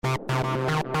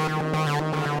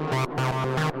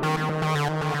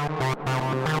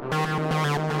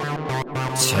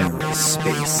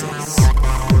TerraSpaces.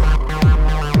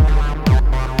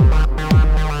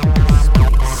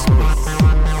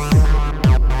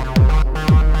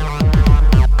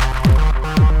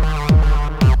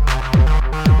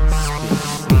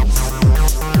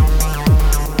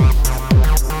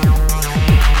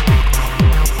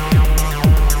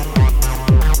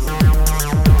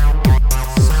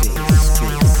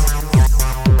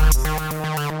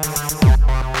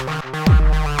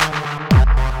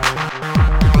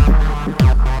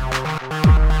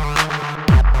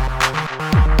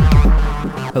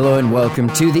 Hello and welcome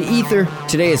to The Ether.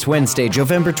 Today is Wednesday,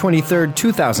 November 23rd,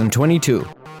 2022.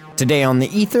 Today on The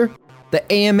Ether,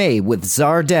 the AMA with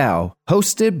CzarDAO,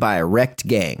 hosted by a Rekt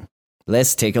gang.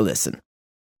 Let's take a listen.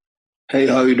 Hey,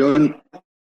 how you doing?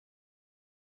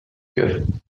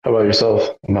 Good. How about yourself?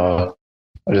 I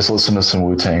just listened to some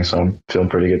Wu-Tang, so I'm feeling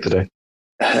pretty good today.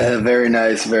 Very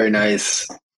nice, very nice.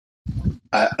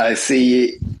 I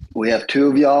see we have two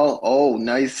of y'all. Oh,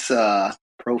 nice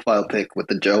profile pic with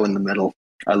the Joe in the middle.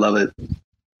 I love it.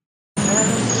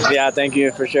 Yeah, thank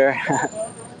you for sure.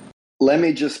 Let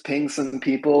me just ping some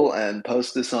people and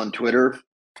post this on Twitter,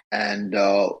 and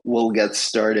we'll get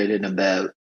started in about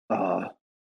 4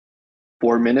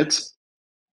 minutes.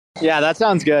 Yeah, that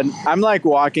sounds good. I'm like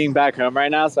walking back home right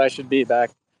now, so I should be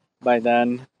back by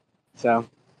then. So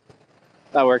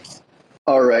that works.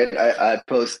 All right. I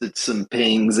posted some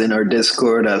pings in our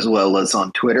Discord as well as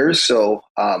on Twitter, so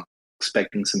I'm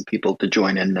expecting some people to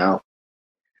join in now.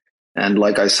 And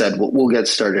like I said, we'll get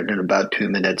started in about 2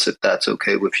 minutes, if that's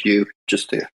okay with you, just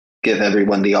to give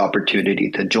everyone the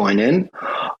opportunity to join in.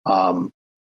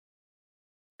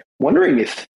 Wondering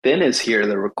if Finn is here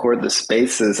to record the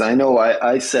spaces. I know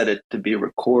I set it to be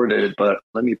recorded, but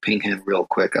let me ping him real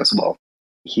quick as well.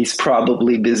 He's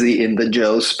probably busy in the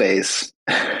Joe space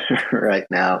right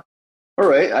now. All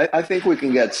right, I think we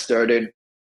can get started.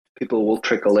 People will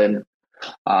trickle in.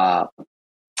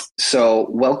 So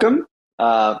welcome.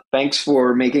 Thanks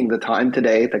for making the time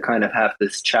today to kind of have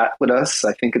this chat with us.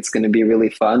 I think it's going to be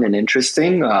really fun and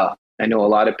interesting. I know a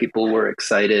lot of people were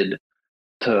excited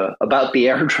about the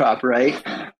airdrop, right?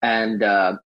 And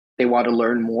they want to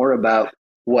learn more about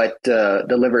what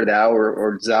DeliverDAO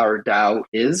or CzarDAO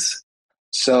is.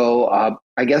 So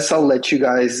I guess I'll let you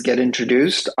guys get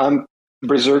introduced. I'm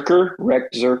Berserker,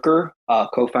 Rekt Zerker,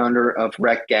 co-founder of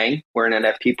Rekt Gang. We're an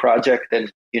NFT project,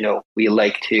 and we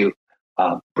like to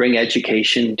bring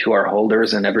education to our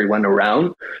holders and everyone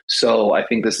around. So I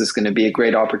think this is going to be a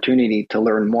great opportunity to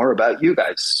learn more about you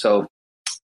guys. So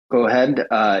go ahead,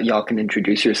 y'all can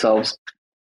introduce yourselves.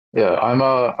 Yeah, I'm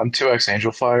 2x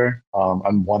Angel Flyer.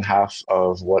 I'm one half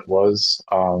of what was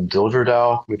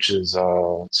DeliverDAO, which is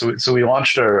so we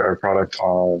launched our product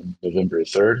on November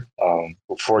 3rd.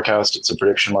 We'll forecast it's a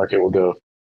prediction market. We'll go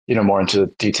more into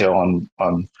detail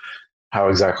on how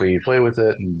exactly you play with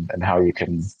it and how you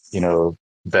can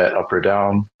bet up or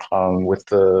down with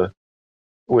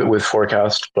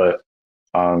forecast. But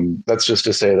that's just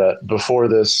to say that before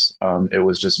this, it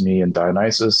was just me and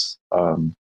Dionysus,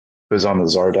 who's on the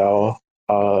CzarDAO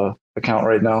account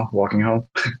right now, walking home.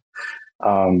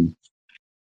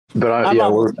 But I'm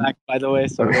almost back, by the way,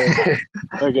 so we're good.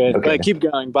 Okay. But keep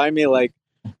going. Buy me like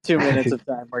 2 minutes of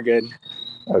time. We're good.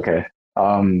 Okay.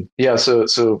 Yeah.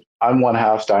 So I'm one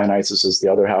half. Dionysus is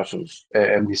the other half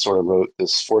and we sort of wrote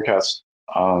this forecast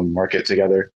market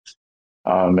together,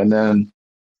 and then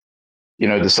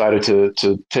decided to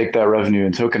take that revenue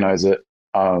and tokenize it.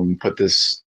 Put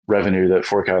this revenue that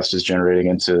forecast is generating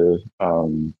into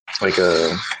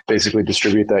basically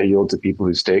distribute that yield to people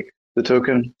who stake the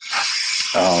token,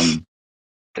 and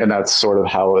that's sort of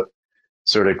how it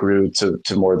sort of grew to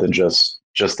more than just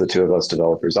the two of us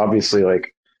developers. Obviously,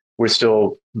 we're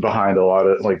still behind a lot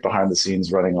of behind the scenes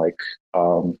running a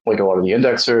lot of the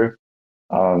indexer,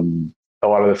 a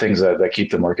lot of the things that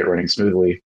keep the market running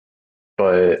smoothly.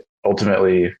 But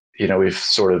ultimately, we've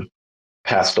sort of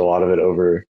passed a lot of it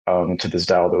over to this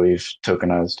DAO that we've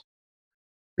tokenized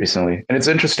recently. And it's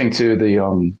interesting too,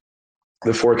 the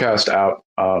forecast out,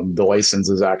 the license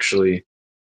is actually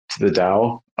to the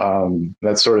DAO.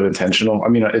 That's sort of intentional. I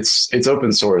mean, it's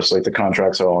open source, the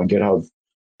contracts are all on GitHub,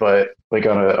 but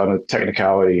on a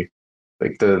technicality,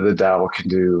 the DAO can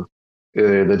do,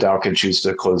 the DAO can choose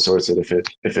to close source it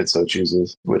if it so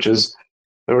chooses, which is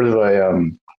sort of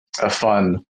a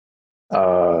fun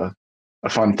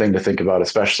thing to think about,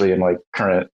 especially in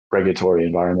current regulatory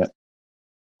environment.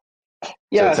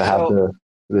 Yeah, to have the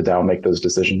DAO make those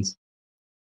decisions.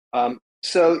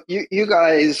 So you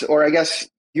guys, or I guess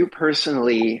you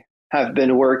personally, have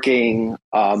been working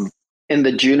in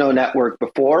the Juno network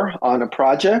before on a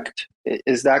project.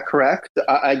 Is that correct?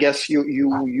 I guess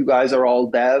you guys are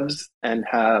all devs and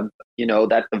have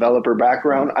that developer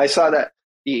background. I saw that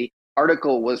the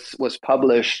article was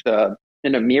published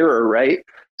in a mirror, right?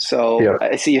 So Yeah.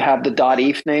 I see you have the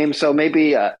 .eth name. So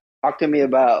maybe talk to me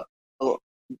about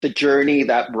the journey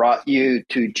that brought you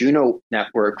to Juno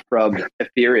network from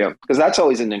Ethereum, because that's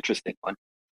always an interesting one.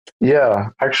 Yeah,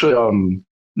 actually,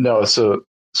 no.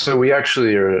 So we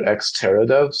actually are ex-Terra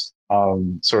devs,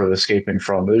 sort of escaping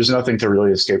from. There's nothing to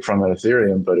really escape from in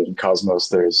Ethereum, but in Cosmos,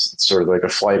 there's sort of like a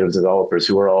flight of developers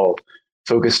who are all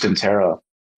focused in Terra,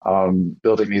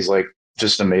 building these like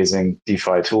just amazing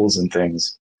DeFi tools and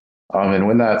things. And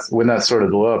when that sort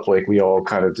of blew up, like we all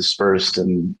kind of dispersed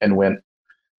and went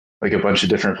like a bunch of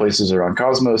different places around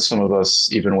Cosmos. Some of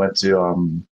us even went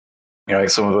to like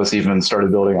some of us even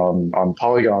started building on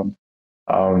Polygon,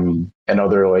 and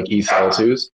other like ETH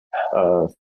L2s. I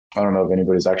don't know if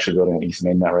anybody's actually building an ETH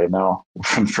mainnet right now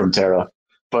from Terra,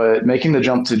 but making the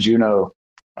jump to Juno,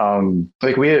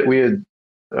 like we had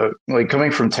like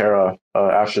coming from Terra,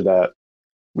 after that,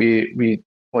 we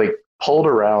like pulled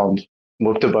around,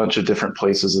 looked a bunch of different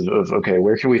places of okay,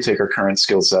 where can we take our current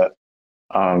skill set,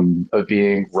 of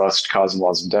being Rust,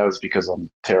 Cosmos, and devs, because on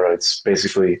Terra it's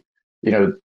basically,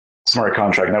 smart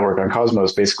contract network. On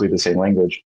Cosmos, basically the same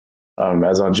language,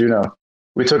 as on Juno.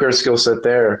 We took our skill set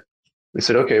there. We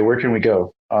said, okay, where can we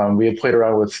go? We had played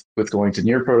around with going to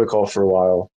Near Protocol for a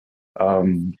while,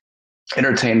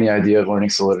 entertained the idea of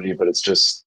learning Solidity, but it's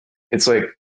like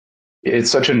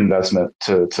it's such an investment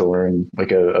to learn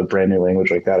like a brand new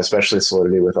language like that, especially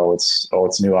Solidity with all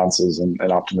its nuances and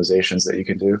optimizations that you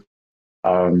can do.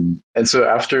 And so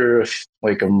after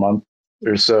like a month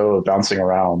or so of bouncing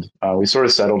around, we sort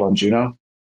of settled on Juno,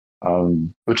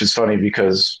 which is funny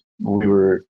because we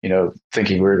were,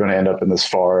 thinking we were going to end up in this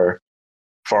far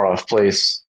off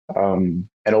place. And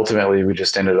ultimately we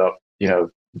just ended up,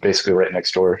 basically right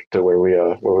next door to where we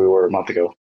were a month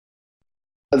ago.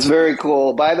 That's very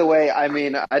cool. By the way, I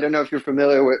mean, I don't know if you're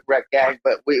familiar with Rekt Gang,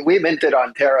 but we minted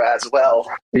on Terra as well.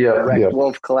 Yeah, The Rekt yeah.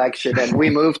 Wolf collection, and we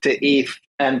moved to ETH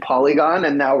and Polygon,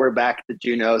 and now we're back to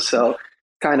Juno. So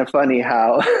kind of funny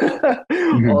how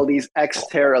Mm-hmm. all these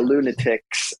ex-Terra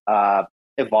lunatics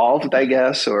evolved, I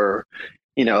guess, or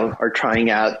are trying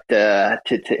out to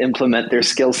implement their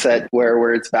skill set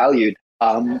where it's valued.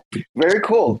 Very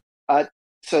cool. Oh,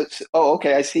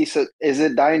 okay, I see. So is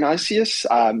it Dionysius?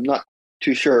 I'm not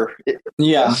too sure. Yeah,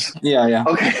 Yes. yeah.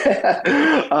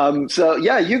 Okay. So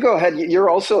yeah, you go ahead. You're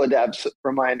also a dev,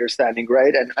 from my understanding,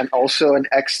 right? And also an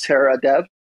ex-Terra dev.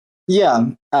 Yeah.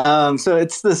 So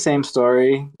it's the same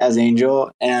story as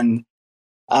Angel, and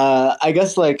I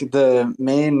guess like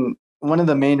one of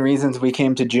the main reasons we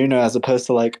came to Juno as opposed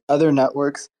to like other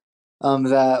networks,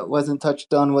 that wasn't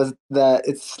touched on, was that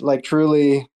it's like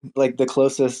truly like the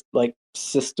closest like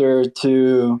sister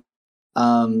to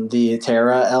the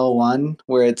Terra L1,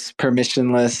 where it's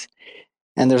permissionless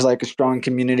and there's like a strong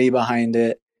community behind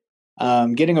it.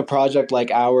 Getting a project like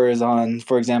ours on,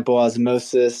 for example,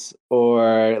 Osmosis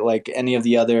or like any of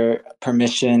the other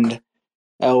permissioned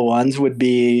L1s would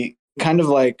be kind of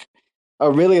like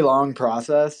a really long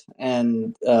process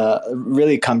and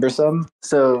really cumbersome.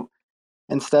 So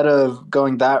instead of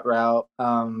going that route,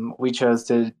 we chose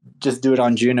to just do it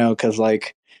on Juno because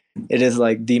like it is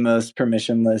like the most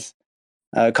permissionless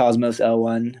Cosmos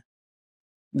L1,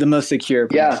 the most secure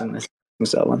Yeah, permissionless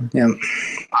Cosmos L1. Yeah.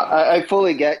 I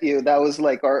fully get you. That was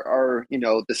like our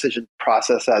decision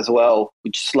process as well.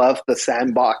 We just love the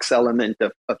sandbox element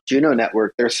of Juno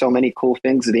Network. There's so many cool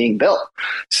things being built.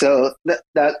 So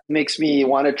that makes me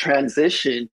want to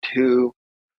transition to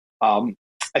I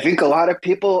think a lot of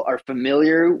people are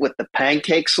familiar with the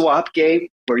pancake swap game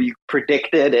where you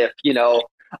predicted if if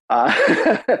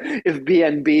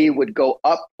BNB would go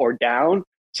up or down.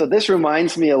 So this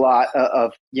reminds me a lot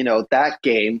of that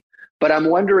game. But I'm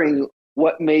wondering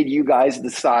what made you guys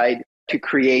decide to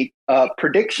create a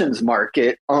predictions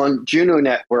market on Juno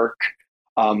Network.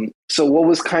 So what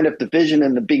was kind of the vision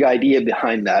and the big idea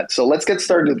behind that? So let's get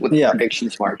started with the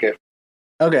predictions market.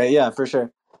 Okay, yeah, for sure.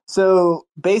 So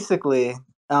basically,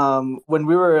 when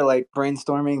we were like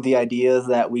brainstorming the ideas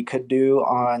that we could do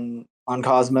on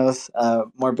Cosmos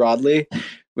more broadly,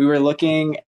 we were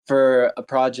looking for a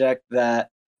project that,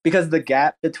 because the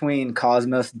gap between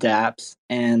Cosmos dApps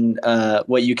and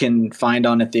what you can find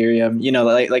on Ethereum,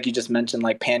 like you just mentioned,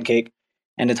 like Pancake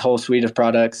and its whole suite of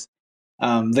products,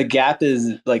 the gap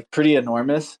is like pretty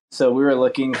enormous. So we were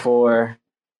looking for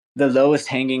the lowest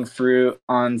hanging fruit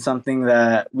on something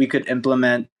that we could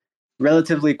implement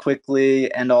relatively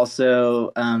quickly and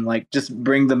also like just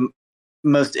bring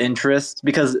most interest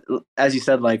because, as you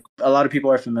said, like a lot of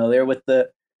people are familiar with the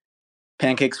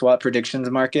pancake swap predictions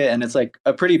market, and it's like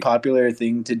a pretty popular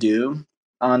thing to do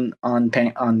on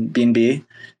BNB.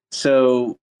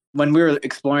 So when we were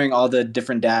exploring all the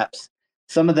different dApps,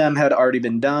 some of them had already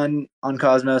been done on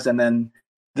Cosmos, and then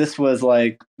this was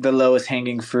like the lowest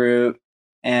hanging fruit,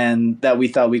 and that we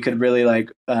thought we could really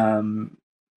like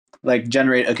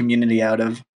generate a community out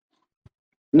of.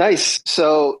 Nice.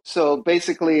 So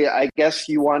basically, I guess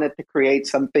you wanted to create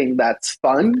something that's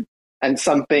fun and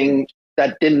something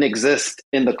that didn't exist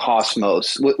in the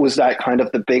Cosmos. Was that kind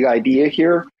of the big idea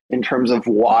here in terms of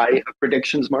why a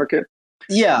predictions market?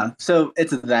 Yeah, so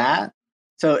it's that.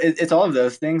 So it's all of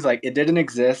those things. Like it didn't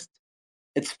exist.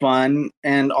 It's fun,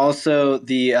 and also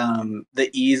the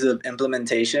ease of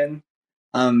implementation.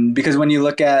 Because when you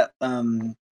look at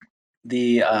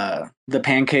the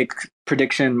pancake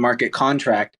prediction market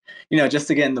contract, just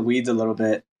to get in the weeds a little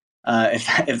bit,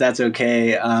 if that's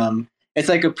okay, it's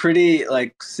like a pretty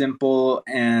like simple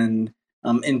and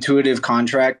intuitive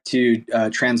contract to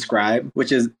transcribe,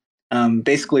 which is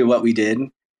basically what we did.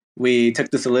 We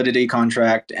took the Solidity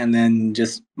contract and then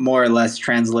just more or less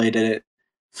translated it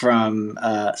from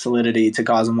Solidity to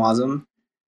CosmWasm.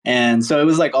 And so it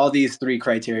was like all these three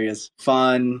criterias: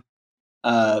 fun,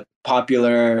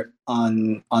 popular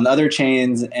on other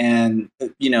chains, and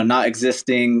not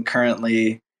existing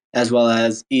currently, as well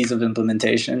as ease of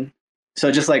implementation.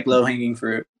 So just like low hanging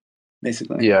fruit,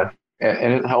 basically. Yeah,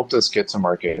 and it helped us get to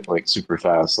market like super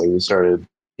fast. Like we started,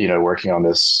 working on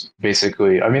this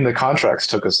basically. I mean, the contracts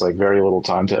took us like very little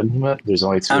time to implement. There's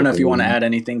only two. I don't know if you want to add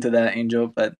anything to that, Angel,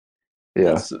 but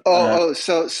yeah.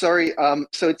 So sorry.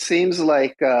 So it seems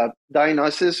like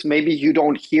Dionysus, maybe you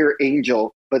don't hear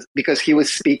Angel, but because he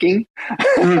was speaking.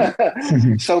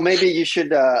 So maybe you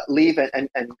should leave and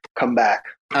come back.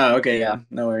 Oh, okay, yeah,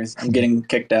 no worries. I'm getting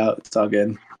kicked out. It's all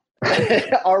good.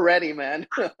 Already, man.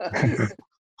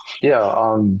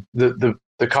 Yeah,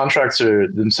 the contracts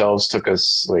themselves took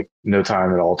us like no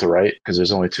time at all to write because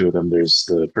there's only two of them. There's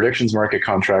the predictions market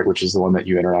contract, which is the one that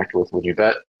you interact with when you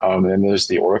bet, and then there's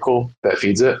the oracle that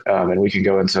feeds it. And we can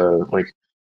go into like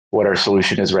what our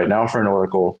solution is right now for an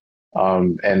oracle,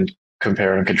 and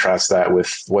compare and contrast that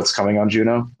with what's coming on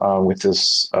Juno. With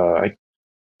this, I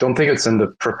don't think it's in the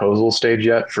proposal stage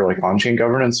yet for like on-chain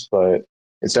governance, but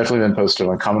it's definitely been posted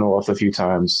on Commonwealth a few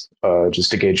times just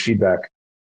to gauge feedback.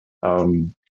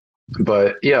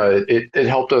 But yeah, it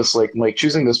helped us like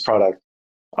choosing this product.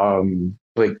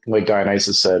 Like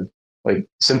Dionysus said, like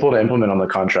simple to implement on the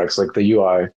contracts. Like the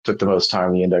UI took the most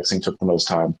time, the indexing took the most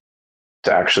time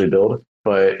to actually build,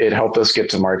 but it helped us get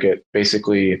to market.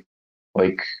 Basically,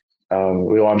 like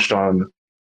we launched on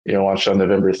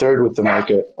November 3rd with the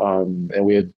market, and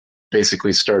we had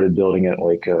basically started building it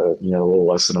like a little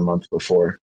less than a month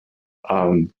before.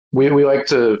 We like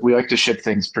to ship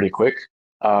things pretty quick,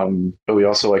 but we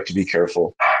also like to be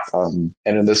careful. And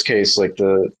in this case, like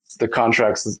the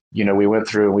contracts, we went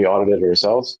through and we audited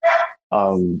ourselves,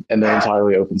 and they're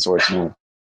entirely open source now.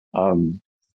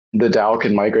 The DAO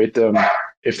can migrate them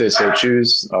if they so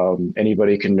choose.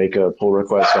 Anybody can make a pull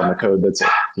request on the code that's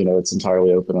it's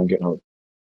entirely open on GitHub.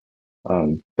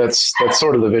 That's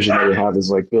sort of the vision that we have,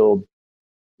 is like build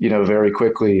very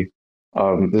quickly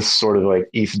this sort of like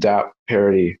ETH DApp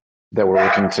parity that we're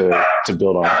looking to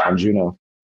build on Juno.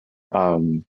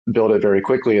 Build it very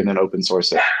quickly and then open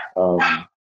source it,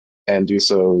 and do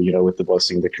so with the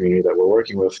blessing of the community that we're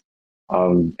working with,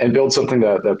 and build something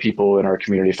that people in our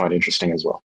community find interesting as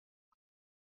well.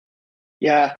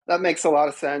 Yeah, that makes a lot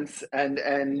of sense, and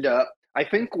I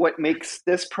think what makes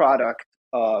this product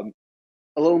a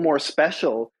little more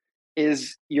special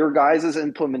is your guys'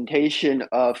 implementation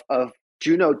of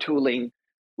Juno tooling,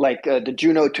 like the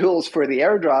Juno tools for the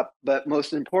airdrop, but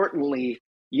most importantly,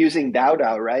 using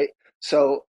CzarDAO, right?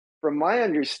 So from my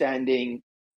understanding,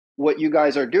 what you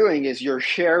guys are doing is you're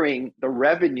sharing the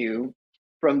revenue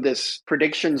from this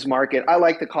predictions market. I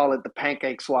like to call it the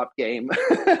pancake swap game,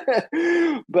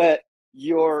 but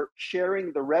you're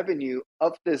sharing the revenue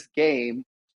of this game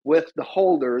with the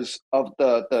holders of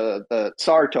the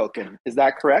Czar token. Is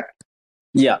that correct?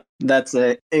 Yeah, that's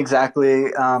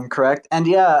exactly correct. And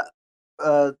yeah,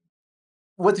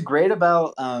 what's great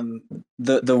about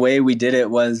the way we did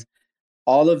it was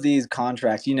all of these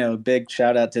contracts. Big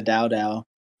shout out to CzarDAO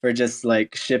for just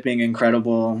like shipping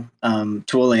incredible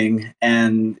tooling.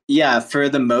 And yeah, for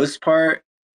the most part,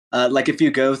 like if you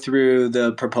go through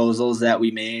the proposals that we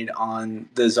made on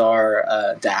the Czar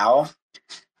DAO,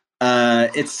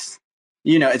 it's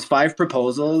 5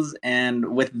 proposals,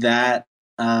 and with that,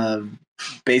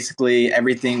 basically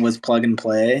everything was plug and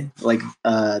play. Like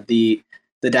the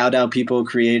the DAO people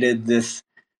created this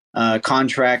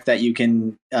contract that you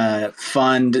can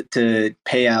fund to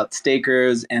pay out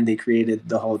stakers, and they created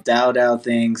the whole DAO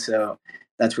thing. So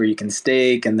that's where you can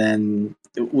stake, and then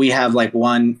we have like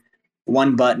one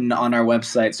button on our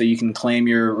website so you can claim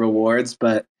your rewards.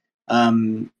 But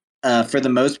for the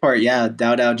most part, yeah,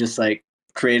 DAO just like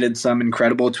created some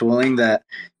incredible tooling that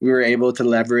we were able to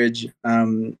leverage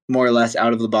more or less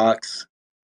out of the box.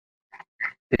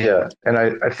 Yeah, and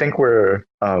I think we're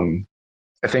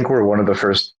one of the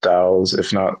first DAOs,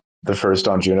 if not the first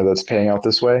on Juno, that's paying out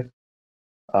this way.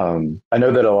 I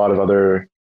know that a lot of other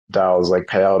DAOs like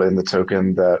pay out in the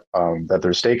token that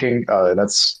they're staking, and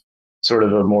that's sort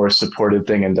of a more supported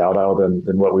thing in DAO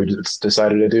than what we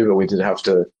decided to do. But we did have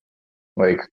to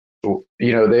like,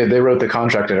 they wrote the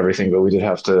contract and everything, but we did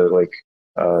have to like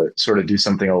sort of do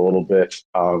something a little bit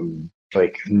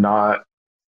like not,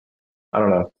 I don't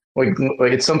know.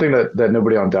 Like it's something that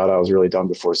nobody on DAO has really done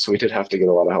before. So we did have to get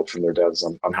a lot of help from their devs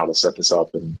on how to set this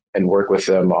up and work with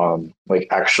them on like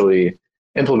actually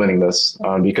implementing this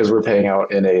because we're paying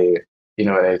out in a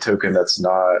token that's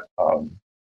not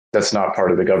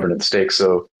part of the governance stake.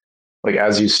 So like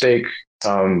as you stake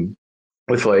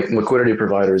with like liquidity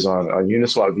providers on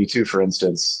Uniswap V2, for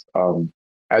instance,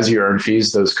 as you earn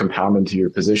fees, those compound into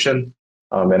your position.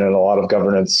 And in a lot of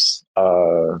governance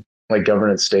like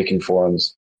governance staking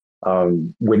forums,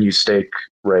 when you stake,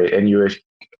 right, and your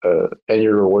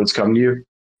rewards come to you,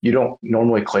 you don't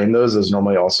normally claim those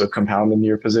normally also compound in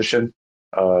your position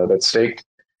that's staked.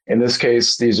 In this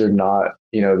case, these are not,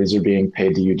 these are being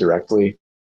paid to you directly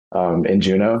in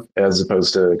Juno as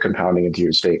opposed to compounding into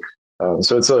your stake.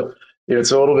 So it's a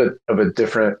little bit of a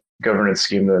different governance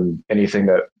scheme than anything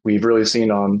that we've really seen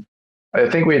on. I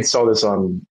think we saw this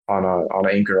on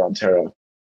Anchor on Terra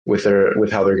with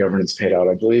how their governance paid out.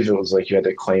 I believe it was like you had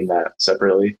to claim that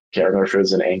separately. Can't remember if it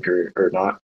was an Anchor or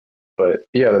not. But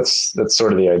yeah, that's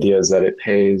sort of the idea, is that it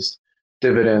pays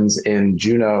dividends in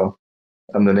Juno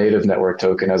on the native network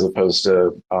token as opposed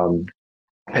to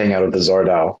paying out of the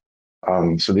CzarDAO.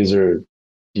 So these are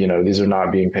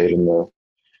not being paid in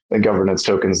the governance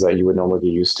tokens that you would normally be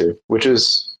used to, which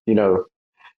is,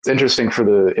 it's interesting for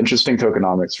the interesting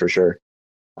tokenomics for sure.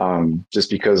 Just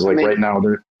because like right now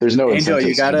there's no Angel,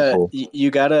 incentive. you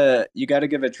gotta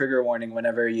give a trigger warning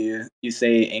whenever you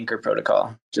say Anchor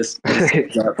protocol. Just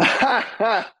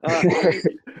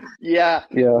yeah,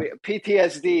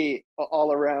 PTSD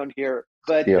all around here.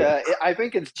 But I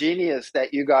think it's genius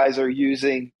that you guys are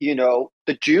using,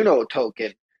 the Juno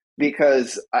token,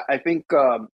 because I think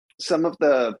some of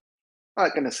the, I'm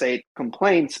not going to say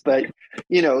complaints, but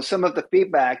some of the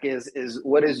feedback is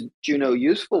what is Juno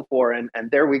useful for? And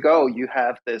there we go. You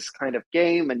have this kind of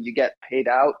game, and you get paid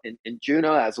out in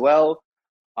Juno as well.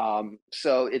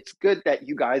 So it's good that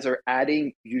you guys are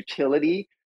adding utility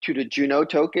to the Juno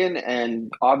token,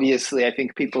 and obviously, I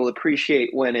think people appreciate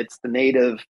when it's the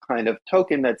native kind of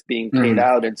token that's being paid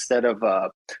out instead of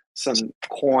some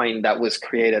coin that was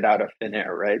created out of thin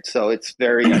air, right? So it's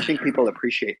I think people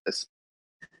appreciate this.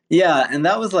 Yeah, and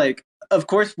that was like, of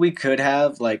course, we could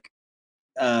have like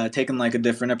taken like a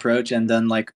different approach and done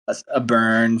like a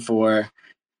burn for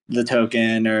the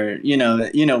token, or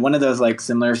one of those like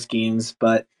similar schemes.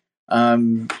 But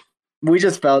we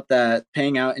just felt that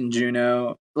paying out in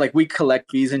Juno, like we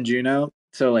collect fees in Juno,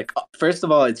 so like first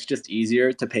of all, it's just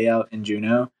easier to pay out in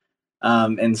Juno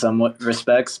in some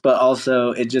respects, but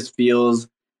also it just feels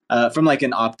from like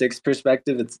an optics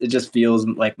perspective, it just feels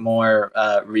like more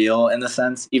real in the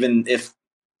sense, even if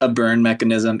a burn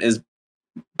mechanism is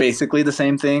basically the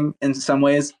same thing in some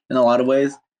ways, in a lot of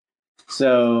ways.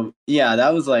 So yeah,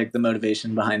 that was like the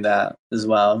motivation behind that as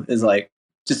well, is like,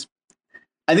 just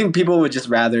I think people would just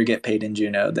rather get paid in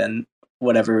Juno than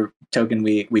whatever token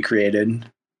we created.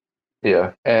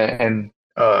 Yeah, and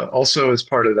also as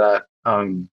part of that,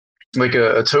 like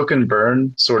a token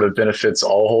burn sort of benefits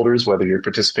all holders, whether you're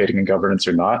participating in governance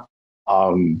or not.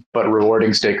 But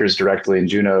rewarding stakers directly in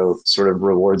Juno sort of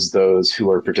rewards those who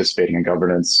are participating in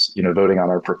governance, voting on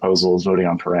our proposals, voting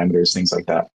on parameters, things like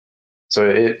that. So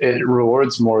it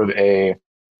rewards more of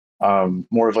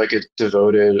like a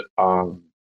devoted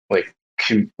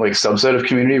like subset of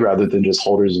community rather than just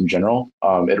holders in general.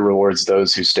 It rewards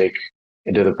those who stake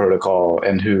into the protocol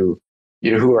and who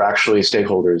are actually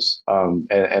stakeholders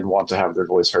and want to have their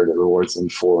voice heard. It rewards them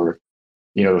for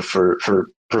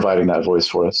providing that voice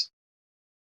for us.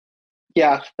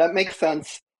 Yeah, that makes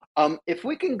sense. If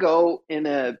we can go in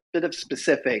a bit of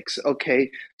specifics,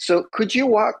 okay. So could you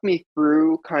walk me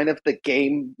through kind of the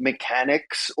game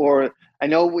mechanics? Or I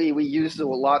know we use a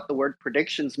lot the word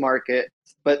predictions market,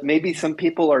 but maybe some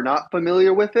people are not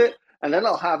familiar with it. and then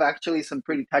I'll have actually some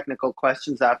pretty technical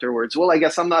questions afterwards. Well, I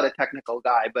guess I'm not a technical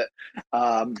guy, but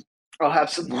um, I'll have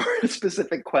some more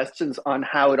specific questions on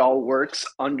how it all works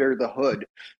under the hood.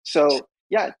 So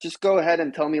yeah, just go ahead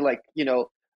and tell me, like,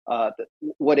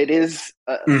 what it is.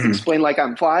 Mhm. Explain like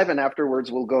I'm five, and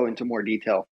afterwards we'll go into more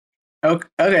detail.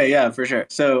 Okay, yeah, for sure.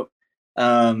 So,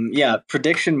 yeah,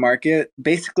 prediction market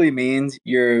basically means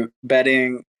you're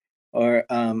betting or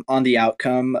on the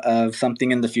outcome of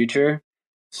something in the future.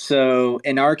 So,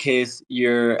 in our case,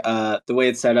 you're the way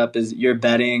it's set up is you're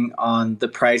betting on the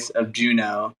price of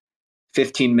Juno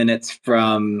 15 minutes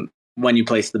from when you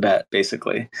place the bet,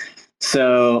 basically.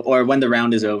 So, or when the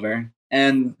round is over.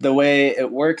 And the way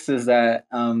it works is that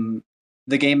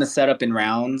the game is set up in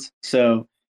rounds. So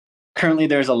currently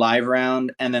there's a live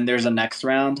round and then there's a next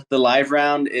round. The live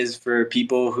round is for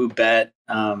people who bet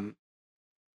on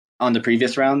the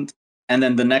previous round, and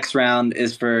then the next round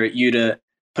is for you to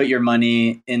put your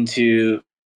money into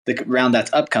the round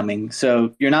that's upcoming.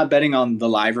 So you're not betting on the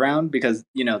live round because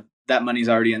that money's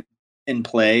already in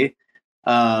play,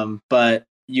 but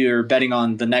you're betting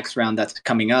on the next round that's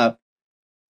coming up,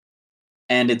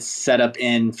 and it's set up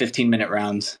in 15-minute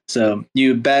rounds. So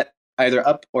you bet either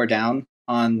up or down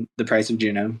on the price of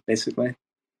Juno, basically.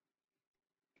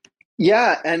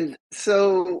 Yeah, and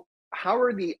so how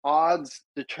are the odds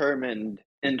determined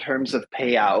in terms of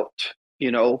payout?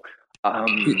 You know, um,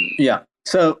 Yeah.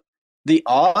 So the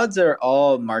odds are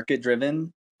all market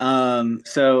driven.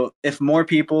 So if more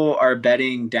people are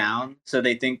betting down, so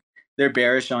they think they're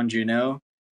bearish on Juno,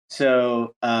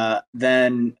 so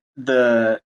then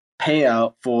the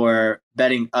payout for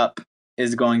betting up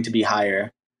is going to be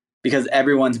higher because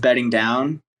everyone's betting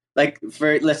down. Like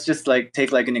for let's just like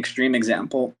take like an extreme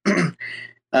example.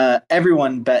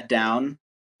 Everyone bet down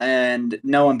and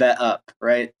no one bet up,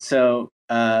 right? So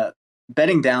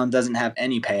betting down doesn't have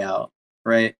any payout,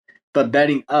 right? But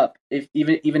betting up, if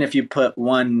even if you put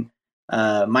one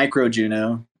micro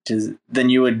Juno, which is then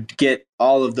you would get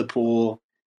all of the pool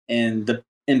in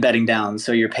betting down,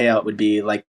 so your payout would be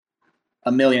like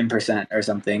 1,000,000% or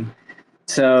something.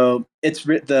 So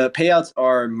the payouts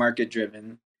are market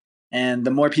driven, and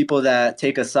the more people that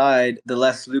take a side, the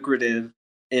less lucrative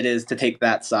it is to take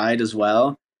that side as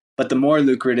well. But the more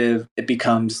lucrative it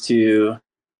becomes to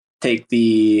take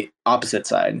the opposite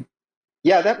side.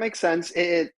 yeah, that makes sense.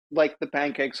 It like the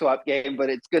pancake swap game, but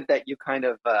it's good that you kind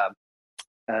of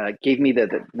gave me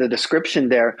the description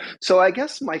there. So I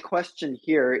guess my question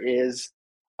here is,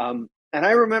 and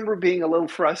I remember being a little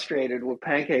frustrated with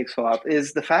pancake swap,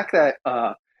 is the fact that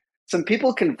some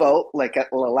people can vote like at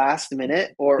the last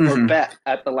minute or Mm-hmm. bet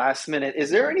at the last minute. Is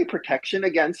there any protection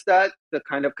against that? The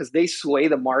kind of because they sway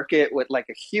the market with like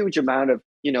a huge amount of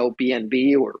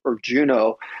BNB or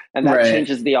Juno, and that Right.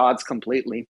 changes the odds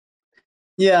completely.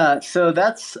 Yeah. So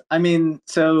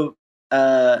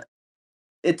uh,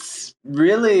 it's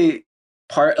really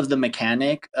part of the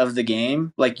mechanic of the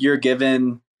game. Like you're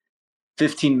given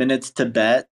 15 minutes to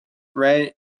bet,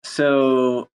 right?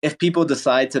 So if people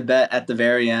decide to bet at the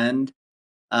very end,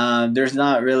 there's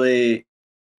not really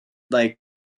like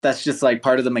that's just like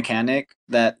part of the mechanic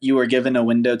that you were given a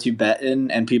window to bet in,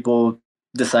 and people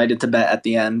decided to bet at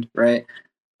the end, right?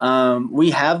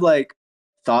 We have like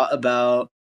thought about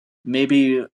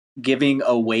maybe giving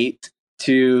a weight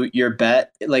to your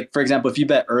bet. Like for example, if you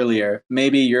bet earlier,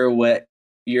 maybe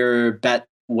your bet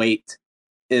weight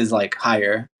is like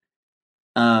higher,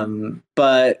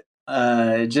 but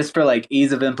just for like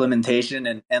ease of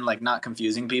implementation and like not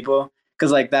confusing people,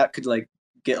 because like that could like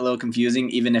get a little confusing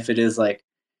even if it is like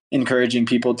encouraging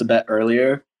people to bet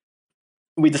earlier.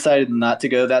 We decided not to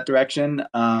go that direction,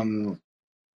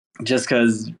 just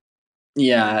because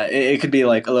yeah, it could be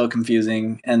like a little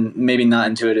confusing and maybe not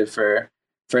intuitive for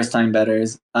first time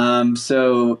betters.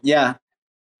 So yeah,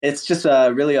 it's just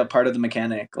really a part of the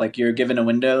mechanic. Like you're given a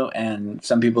window, and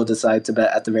some people decide to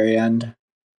bet at the very end.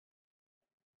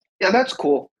 Yeah, that's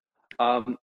cool.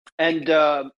 Um, and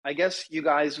I guess you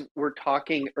guys were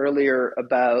talking earlier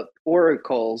about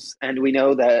oracles, and we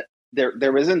know that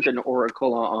there isn't an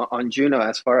oracle on Juno,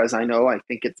 as far as I know. I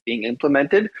think it's being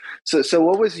implemented. So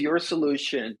what was your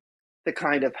solution to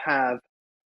kind of have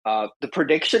the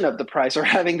prediction of the price or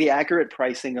having the accurate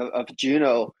pricing of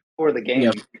Juno for the Yep.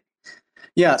 game?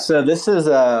 Yeah. So this is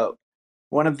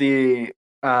one of the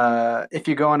if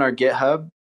you go on our GitHub,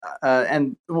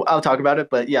 and I'll talk about it,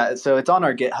 but yeah, so it's on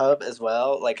our GitHub as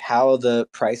well, like how the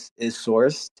price is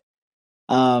sourced.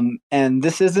 And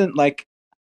this isn't like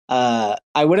I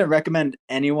wouldn't recommend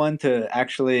anyone to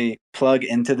actually plug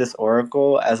into this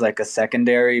Oracle as like a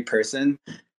secondary person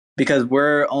because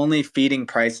we're only feeding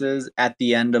prices at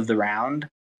the end of the round.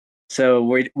 So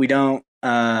we don't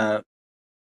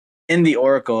in the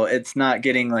Oracle, it's not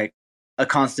getting like a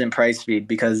constant price feed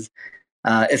because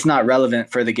it's not relevant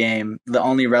for the game. The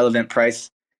only relevant price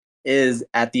is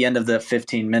at the end of the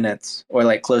 15 minutes or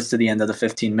like close to the end of the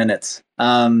 15 minutes.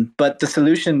 But the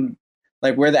solution,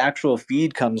 like where the actual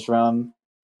feed comes from,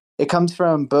 it comes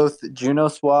from both Juno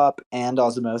Swap and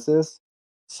Osmosis.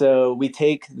 So we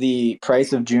take the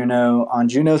price of Juno on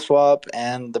Juno Swap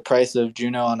and the price of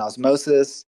Juno on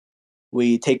Osmosis.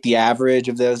 We take the average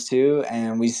of those two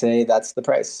and we say that's the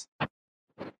price.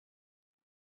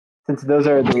 Since those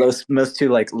are the most two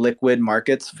like liquid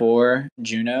markets for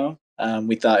Juno,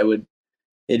 we thought it would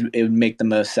make the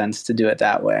most sense to do it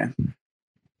that way.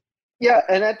 Yeah,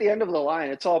 and at the end of the line,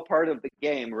 it's all part of the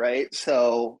game, right?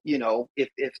 So,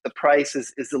 if the price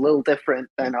is a little different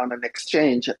than on an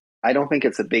exchange, I don't think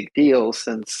it's a big deal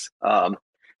since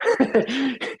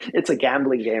it's a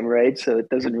gambling game, right? So it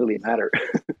doesn't really matter.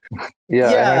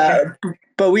 Yeah,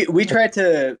 but we try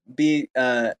to be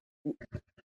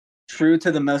true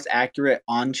to the most accurate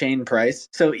on-chain price.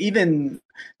 So even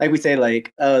like we say,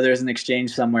 like, oh, there's an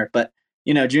exchange somewhere, but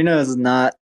Juno is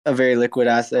not a very liquid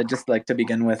asset, just like to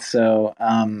begin with. So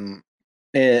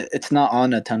it's not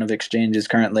on a ton of exchanges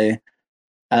currently.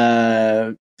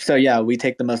 So yeah, we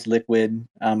take the most liquid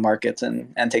markets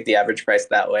and take the average price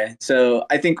that way. So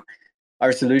I think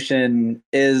our solution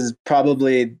is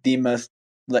probably the most,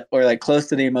 or like close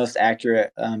to the most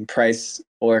accurate price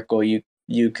oracle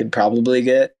you could probably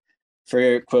get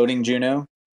for quoting Juno.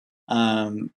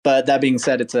 But that being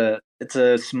said, it's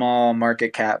a small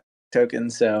market cap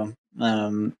token, so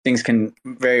things can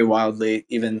vary wildly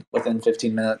even within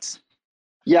 15 minutes.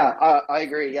 Yeah, I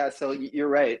agree. Yeah, so you're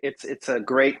right. It's a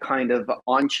great kind of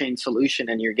on-chain solution,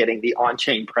 and you're getting the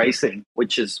on-chain pricing,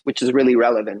 which is really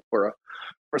relevant for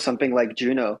something like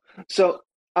Juno. So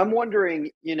I'm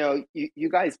wondering, you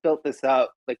guys built this out,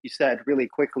 like you said, really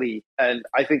quickly, and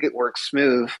I think it works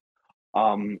smooth.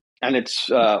 And it's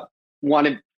want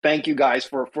to thank you guys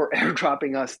for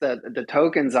airdropping us the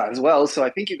tokens as well. So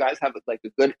I think you guys have like a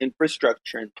good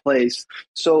infrastructure in place.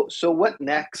 So what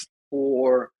next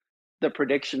for the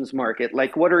predictions market?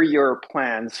 Like, what are your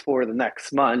plans for the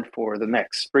next month, for the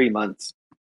next 3 months?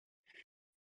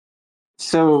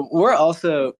 So we're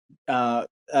also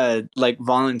like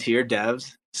volunteer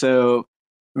devs. So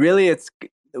really, it's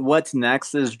what's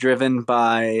next is driven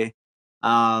by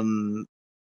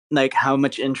like how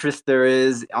much interest there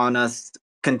is on us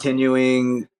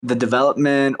continuing the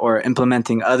development or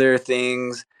implementing other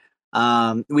things.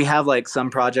 We have like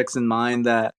some projects in mind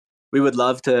that we would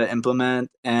love to implement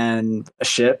and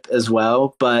ship as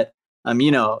well, but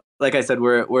like I said,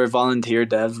 we're volunteer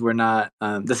devs. We're not.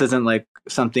 This isn't like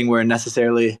something we're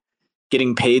necessarily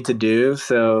getting paid to do.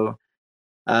 So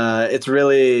it's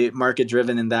really market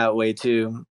driven in that way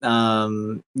too.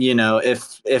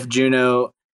 If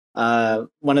Juno,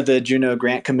 one of the Juno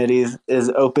grant committees is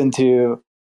open to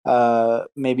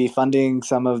maybe funding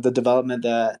some of the development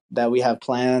that we have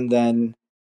planned, then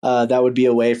that would be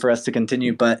a way for us to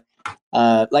continue. But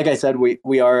like I said,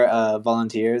 we are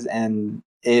volunteers, and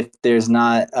if there's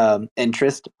not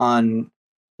interest on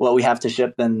what we have to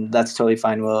ship, then that's totally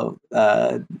fine.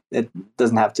 It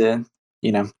doesn't have to,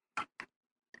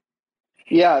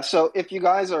 Yeah, so if you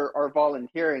guys are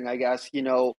volunteering, I guess,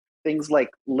 things like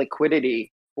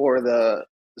liquidity for the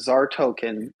ZAR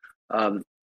token, um,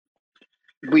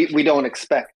 we don't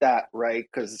expect that, right?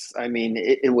 Because I mean,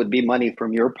 it would be money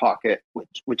from your pocket,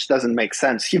 which doesn't make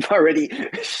sense. You've already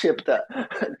shipped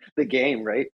the game,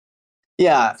 right?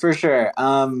 Yeah, for sure.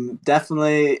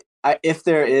 Definitely. If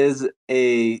there is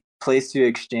a place to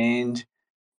exchange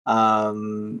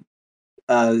um,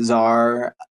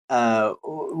 ZAR,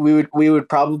 we would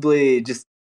probably just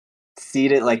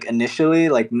seed it like initially,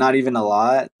 like not even a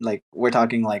lot. Like we're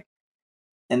talking like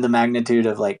in the magnitude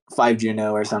of like 5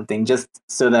 Juno or something, just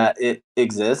so that it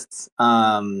exists.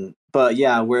 But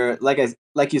yeah, we're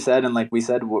like you said, and like we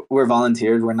said, we're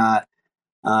volunteered. We're not.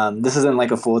 This isn't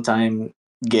like a full time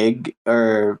gig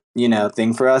or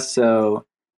thing for us. So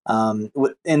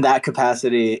in that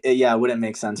capacity, it wouldn't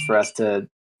make sense for us to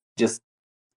just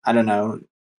I don't know,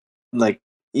 like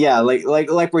yeah,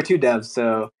 like we're two devs.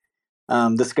 So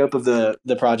the scope of the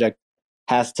project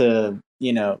has to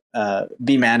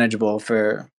be manageable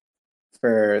for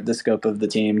the scope of the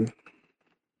team.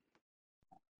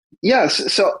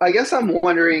 Yes. So I guess I'm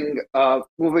wondering,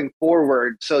 moving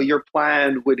forward, so your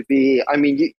plan would be, I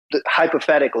mean,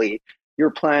 hypothetically,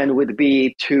 your plan would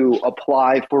be to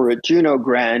apply for a Juno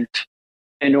grant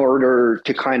in order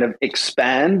to kind of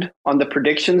expand on the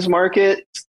predictions market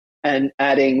and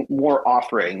adding more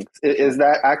offerings. Is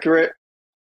that accurate?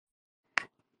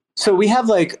 So we have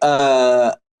like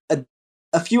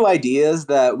a few ideas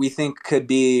that we think could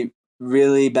be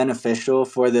really beneficial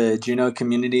for the Juno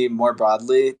community more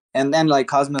broadly, and then like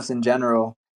Cosmos in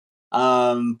general.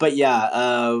 But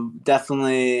yeah,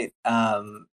 definitely,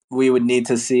 we would need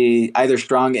to see either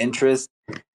strong interest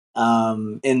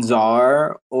in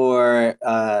czar, or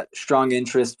strong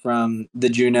interest from the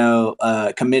Juno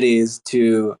committees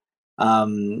to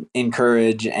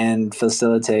encourage and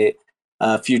facilitate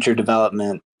future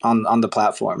development on the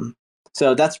platform.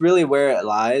 So that's really where it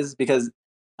lies, because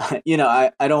I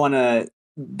don't want to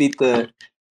beat the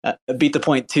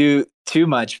point too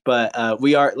much, but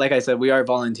we are, like I said, we are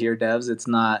volunteer devs. It's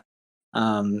not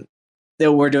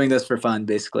we're doing this for fun,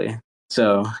 basically.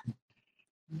 So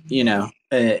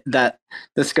that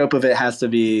the scope of it has to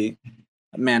be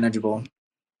manageable.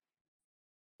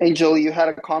 Angel, you had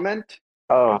a comment?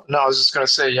 Oh no, I was just gonna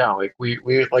say, yeah, like we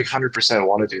like 100%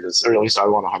 want to do this, or at least I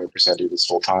want 100% do this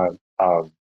full time.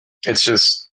 It's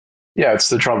just, yeah, it's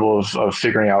the trouble of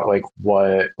figuring out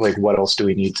what else do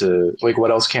we need to, like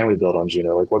what else can we build on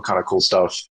Juno, like what kind of cool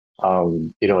stuff,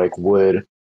 like would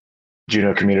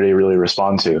Juno community really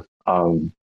respond to,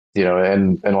 and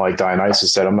like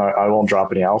Dionysus said, I won't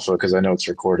drop any alpha because I know it's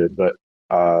recorded, but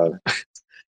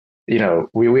we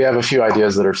have a few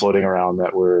ideas that are floating around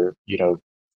that we're,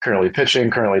 currently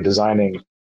pitching, currently designing,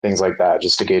 things like that,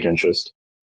 just to gauge interest.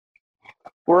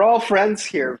 We're all friends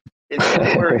here.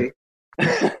 Don't worry.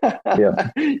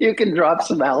 Yeah. You can drop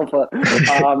some alpha.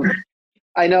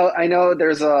 I know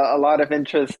there's a lot of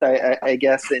interest, I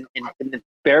guess, in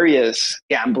various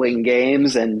gambling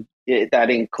games, and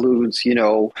that includes,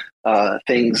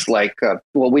 things like,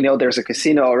 well, we know there's a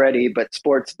casino already, but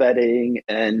sports betting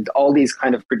and all these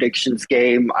kind of predictions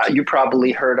game. You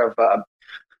probably heard of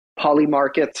Poly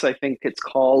Markets, I think it's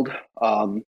called,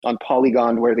 on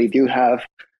Polygon, where they do have,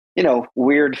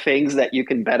 weird things that you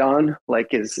can bet on,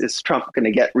 like is Trump going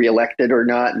to get reelected or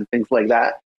not, and things like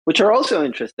that, which are also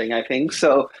interesting, I think.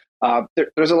 So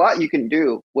there's a lot you can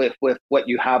do with what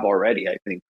you have already, I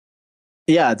think.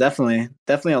 Yeah, definitely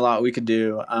a lot we could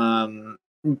do.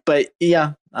 But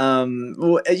yeah, I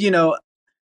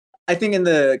think in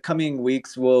the coming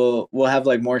weeks we'll have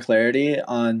like more clarity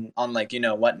on like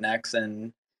what next,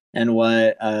 and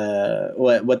what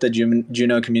the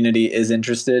Juno community is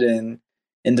interested in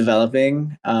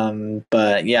developing.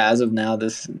 But yeah, as of now,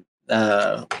 this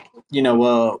we'll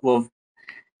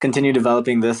continue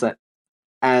developing this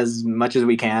as much as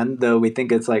we can, though we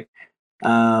think it's like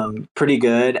pretty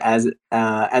good as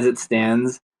it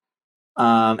stands,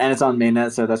 and it's on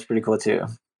mainnet, so that's pretty cool too.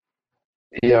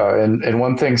 Yeah, and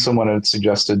one thing someone had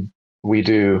suggested we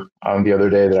do the other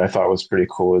day that I thought was pretty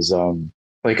cool is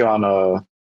like on a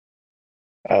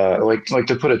like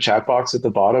to put a chat box at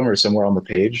the bottom or somewhere on the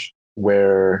page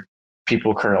where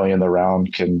people currently in the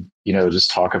round can, just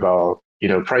talk about,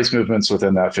 price movements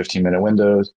within that 15-minute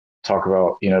window, talk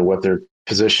about, what their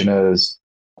position is,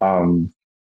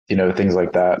 things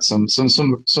like that. Some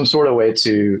sort of way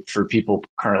for people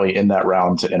currently in that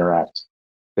round to interact.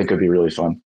 I think could be really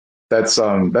fun. That's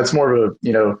more of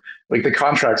a, like the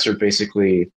contracts are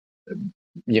basically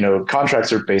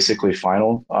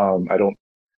final. I don't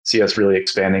see us really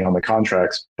expanding on the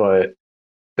contracts, but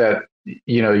that,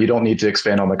 you don't need to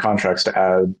expand on the contracts to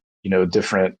add,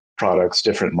 different products,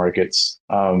 different markets,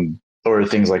 or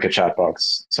things like a chat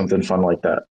box, something fun like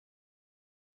that.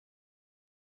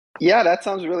 Yeah, that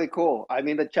sounds really cool. I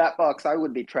mean, the chat box, I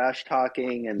would be trash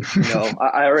talking, and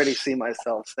I already see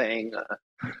myself saying,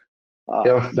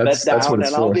 Yeah, bet that's what down, it's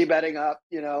and I'll for. be betting up.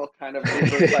 Kind of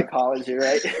reverse psychology,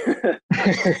 right?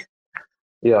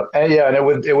 Yeah, and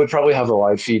it would probably have a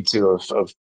live feed too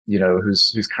of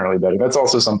who's currently betting. That's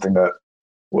also something that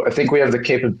I think we have the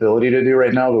capability to do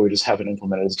right now, but we just haven't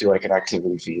implemented, is do like an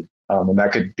activity feed, and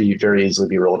that could be very easily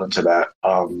be rolled into that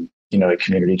a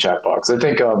community chat box. I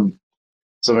think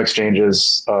some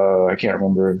exchanges, I can't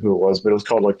remember who it was, but it was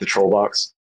called like the troll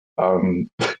box,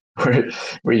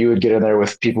 where you would get in there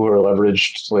with people who are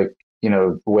leveraged like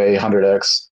way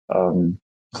 100x. I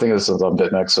think this was on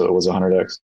BitMEX, so it was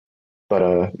 100x.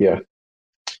 But yeah.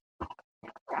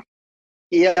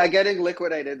 Yeah, getting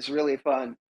liquidated is really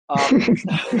fun.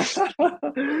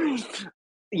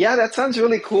 Yeah, that sounds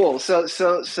really cool.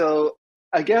 So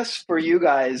I guess for you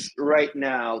guys right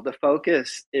now, the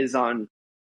focus is on,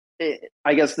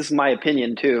 I guess this is my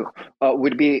opinion too,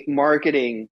 would be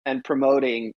marketing and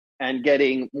promoting and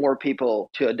getting more people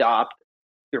to adopt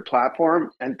your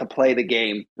platform and to play the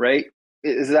game, right?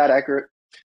 Is that accurate?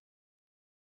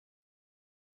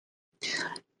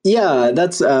 Yeah,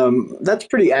 that's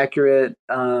pretty accurate,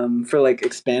 for like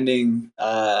expanding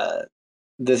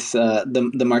this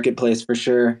the marketplace for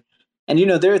sure. And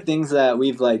there are things that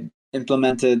we've like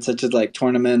implemented, such as like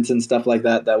tournaments and stuff like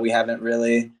that, that we haven't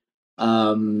really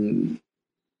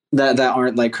that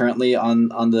aren't like currently on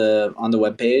the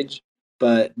web page,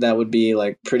 but that would be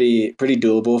like pretty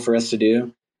doable for us to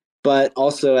do. But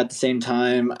also at the same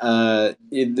time,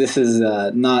 this is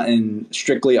not in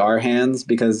strictly our hands,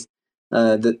 because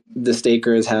the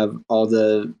stakers have all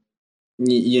the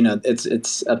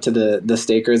it's up to the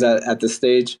stakers at this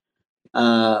stage,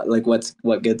 like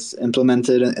what gets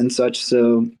implemented and such.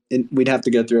 So we'd have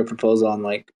to go through a proposal on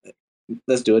like,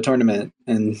 let's do a tournament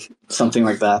and something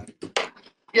like that.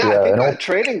 Yeah, I Yeah, think and a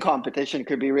trading competition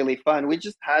could be really fun. We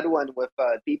just had one with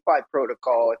DeFi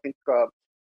Protocol. I think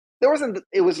there wasn't.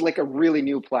 It was like a really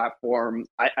new platform.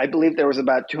 I believe there was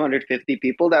about 250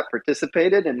 people that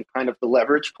participated in kind of the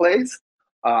leverage plays,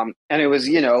 and it was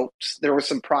there was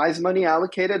some prize money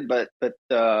allocated, but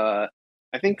I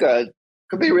think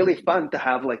could be really fun to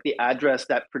have like the address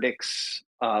that predicts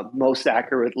most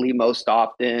accurately, most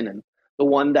often, and the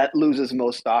one that loses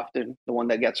most often, the one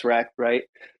that gets wrecked, right?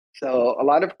 So a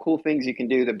lot of cool things you can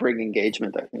do to bring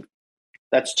engagement. I think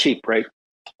that's cheap, right?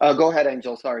 Go ahead,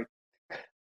 Angel. Sorry.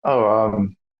 oh,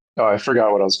 oh, I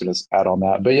forgot what I was going to add on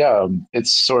that, but yeah,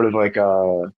 it's sort of like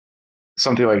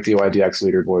something like the DYDX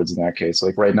leaderboards in that case.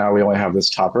 Like right now, we only have this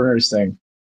top earners thing,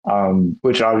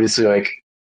 which obviously, like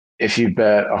if you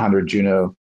bet 100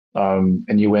 Juno,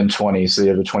 and you win 20, so you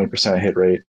have a 20% hit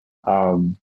rate,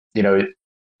 um, you know,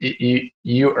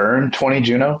 you earn 20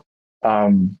 Juno,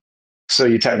 so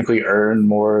you technically earn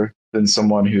more than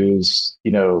someone who's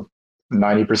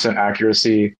 90%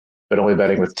 accuracy but only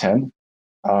betting with 10.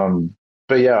 Um,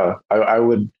 but yeah, I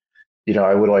would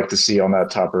I would like to see on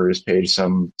that top earners page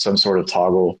some sort of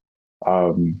toggle.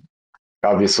 Um,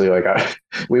 Obviously, like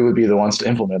we would be the ones to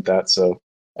implement that. So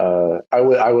I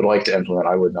would like to implement.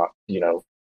 I would not,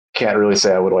 can't really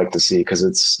say I would like to see, because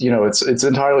it's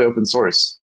entirely open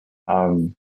source.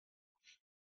 Um,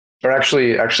 or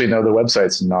actually no, the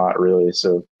website's not really.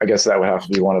 So I guess that would have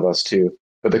to be one of us too.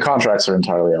 But the contracts are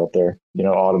entirely out there,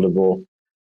 auditable.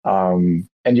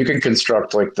 And you can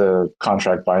construct like the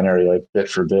contract binary like bit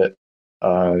for bit,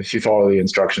 if you follow the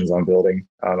instructions on building.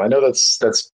 I know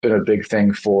that's been a big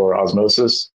thing for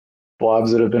Osmosis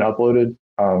blobs that have been uploaded,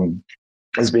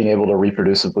 is being able to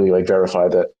reproducibly like verify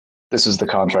that this is the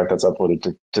contract that's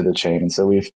uploaded to the chain. And so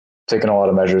we've taken a lot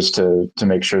of measures to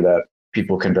make sure that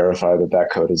people can verify that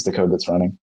that code is the code that's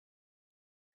running.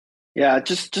 Yeah,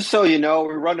 just so you know,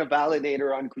 we run a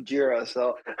validator on Kujira,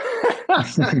 so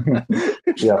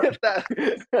Yeah.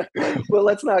 well,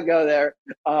 let's not go there.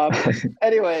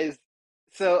 Anyways,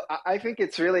 so I think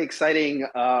it's really exciting.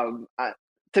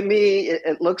 To me,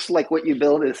 it looks like what you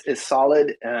build is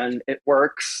solid and it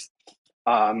works.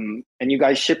 And you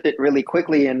guys shipped it really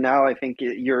quickly, and now I think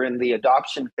you're in the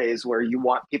adoption phase where you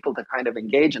want people to kind of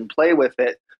engage and play with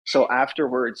it. So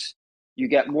afterwards, you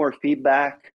get more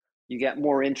feedback, you get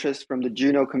more interest from the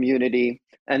Juno community,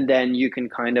 and then you can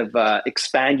kind of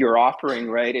expand your offering,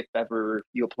 right? If ever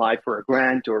you apply for a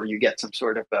grant or you get some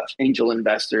sort of angel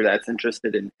investor that's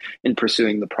interested in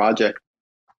pursuing the project.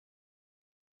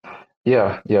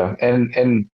 Yeah,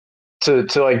 and to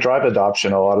like drive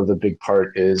adoption, a lot of the big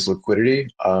part is liquidity,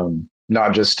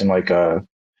 not just in like a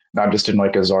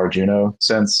Czar Juno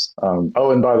sense.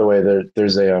 Oh, and by the way,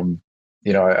 there's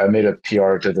I made a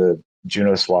PR to the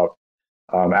Juno swap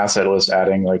asset list,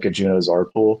 adding like a Juno Czar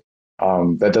pool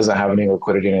that doesn't have any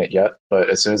liquidity in it yet, but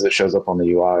as soon as it shows up on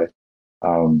the UI,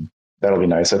 that'll be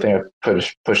nice. I think I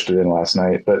pushed it in last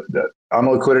night. But on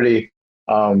liquidity,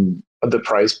 the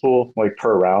prize pool like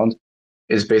per round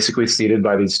is basically seeded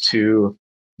by these two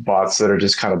bots that are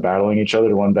just kind of battling each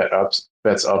other. One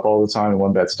bets up all the time, and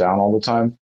one bets down all the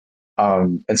time.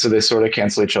 And so they sort of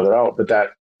cancel each other out, but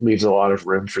that leaves a lot of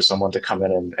room for someone to come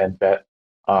in and bet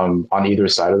on either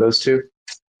side of those two.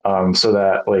 So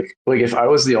that like if I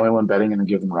was the only one betting in a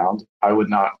given round, I would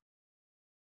not,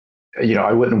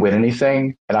 I wouldn't win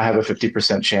anything, and I have a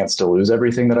 50% chance to lose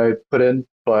everything that I put in.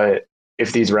 But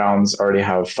if these rounds already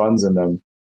have funds in them,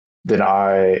 then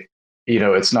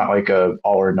it's not like a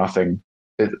all or nothing.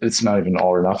 It's not even all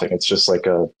or nothing. It's just like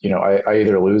I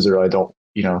either lose or I don't,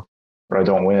 or I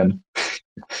don't win,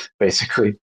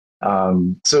 basically.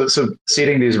 So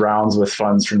seeding these rounds with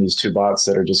funds from these two bots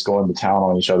that are just going to town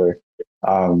on each other,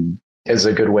 is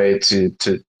a good way to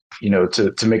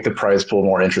make the prize pool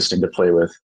more interesting to play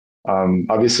with.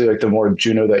 Obviously, like the more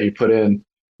Juno that you put in,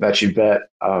 that you bet,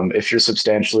 if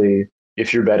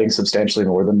you're betting substantially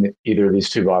more than either of these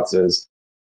two bots is,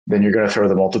 then you're going to throw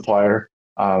the multiplier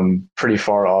pretty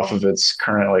far off of its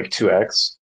current like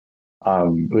 2x,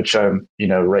 which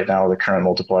right now the current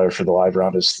multiplier for the live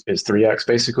round is 3x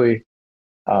basically.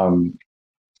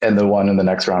 and the one in the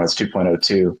next round is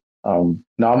 2.02.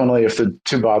 Nominally, if the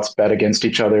two bots bet against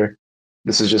each other,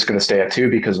 this is just going to stay at 2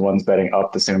 because one's betting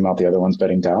up the same amount the other one's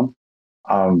betting down.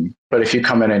 But if you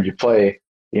come in and you play,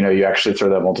 you actually throw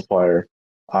that multiplier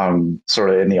sort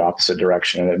of in the opposite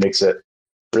direction, and it makes it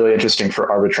really interesting for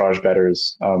arbitrage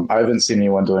bettors. I haven't seen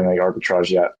anyone doing like arbitrage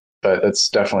yet, but it's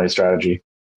definitely a strategy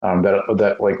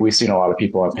that like we've seen a lot of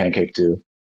people on Pancake do.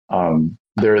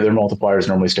 Their multipliers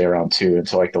normally stay around 2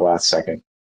 until like the last second,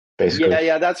 basically.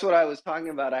 Yeah, that's what I was talking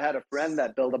about. I had a friend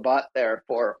that built a bot there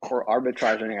for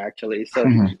arbitraging, actually. So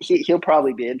he'll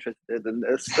probably be interested in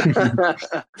this.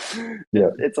 Yeah,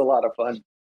 it's a lot of fun.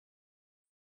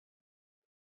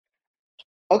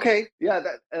 Okay, yeah,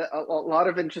 a lot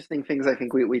of interesting things I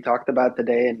think we talked about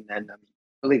today, and I'm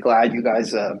really glad you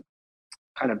guys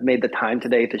kind of made the time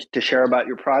today to share about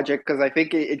your project, because I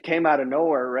think it came out of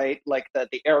nowhere, right? Like the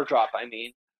airdrop, I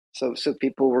mean. So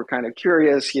people were kind of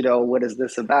curious, what is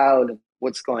this about and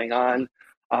what's going on?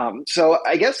 So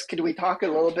I guess, could we talk a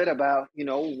little bit about,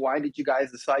 why did you guys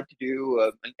decide to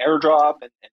do an airdrop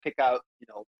and pick out,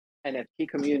 NFT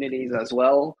communities as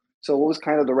well? So what was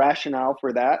kind of the rationale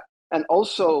for that? And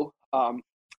also, I'll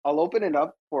open it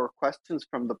up for questions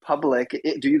from the public.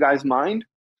 Do you guys mind?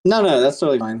 No, that's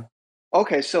totally fine.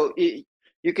 Okay, so you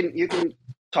can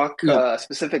talk Yeah.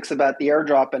 specifics about the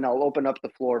airdrop, and I'll open up the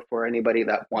floor for anybody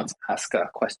that wants to ask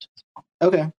questions.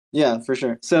 Okay, yeah, for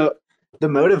sure. So the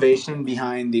motivation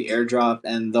behind the airdrop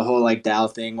and the whole like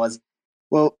DAO thing was,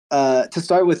 well, to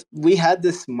start with, we had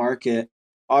this market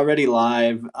already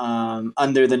live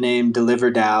under the name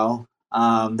CzarDAO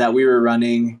that we were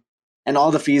running, and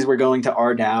all the fees were going to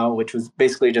our DAO, which was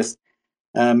basically just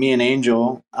me and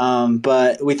Angel.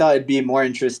 But we thought it'd be more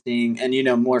interesting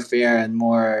and more fair and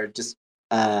more just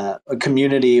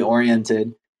community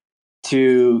oriented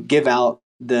to give out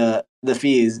the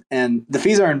fees, and the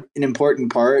fees are an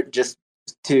important part just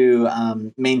to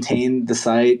maintain the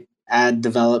site, add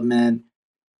development.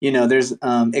 There's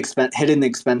hidden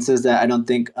expenses that I don't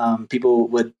think people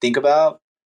would think about,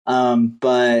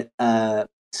 but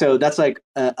so that's like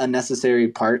a necessary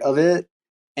part of it.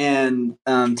 And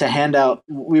to hand out,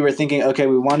 we were thinking, okay,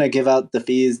 we want to give out the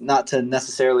fees not to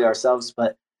necessarily ourselves,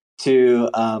 but to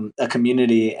a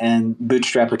community and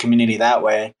bootstrap a community that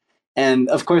way. And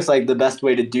of course, like the best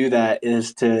way to do that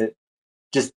is to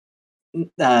just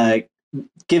uh,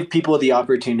 give people the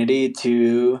opportunity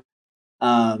to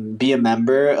be a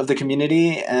member of the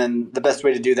community, and the best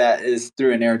way to do that is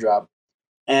through an airdrop.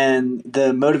 And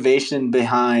the motivation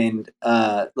behind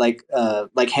like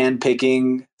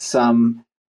handpicking some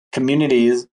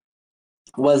communities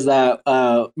was that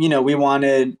we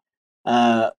wanted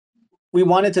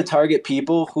to target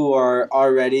people who are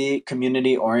already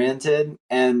community oriented,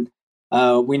 and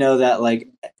we know that like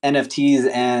NFTs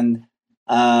and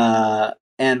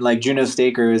like Juno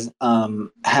stakers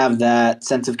have that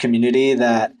sense of community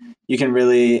that you can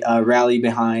really rally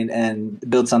behind and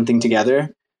build something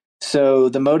together. So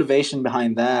the motivation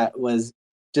behind that was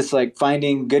just like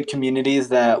finding good communities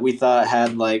that we thought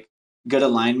had like good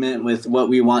alignment with what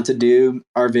we want to do,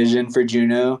 our vision for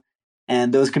Juno.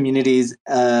 And those communities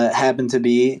happen to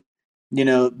be,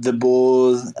 the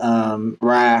Bulls,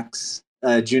 Racks,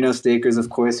 Juno stakers,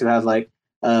 of course, who have like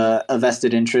a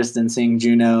vested interest in seeing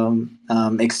Juno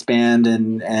expand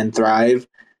and thrive.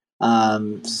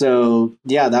 So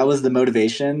yeah, that was the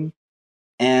motivation,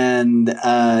 and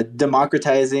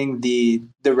democratizing the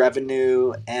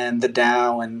revenue and the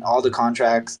DAO and all the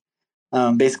contracts.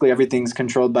 Basically, everything's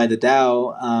controlled by the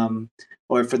DAO,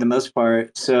 or for the most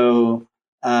part. So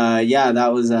yeah,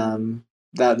 that was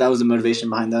that was the motivation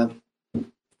behind that.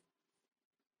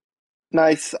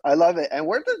 Nice, I love it. And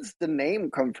where does the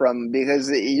name come from? Because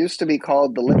it used to be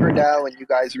called the Liver DAO, and you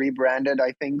guys rebranded,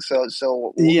 I think.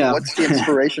 So Yeah. what's the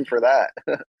inspiration for that?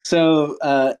 So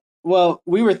well,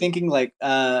 we were thinking like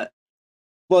well,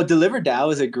 Deliver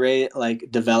DAO is a great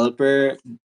like developer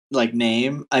like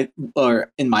name.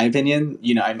 Or in my opinion,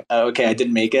 I'm okay. I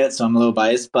didn't make it, so I'm a little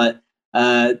biased,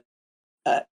 uh,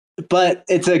 but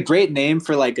it's a great name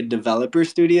for like a developer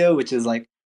studio, which is like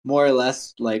more or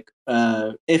less like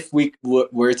if we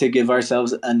were to give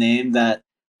ourselves a name that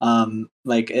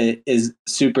like it is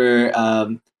super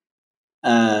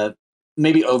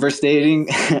maybe overstating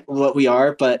what we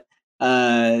are, but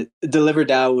Deliver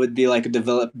DAO would be like a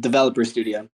developer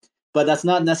studio. But that's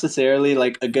not necessarily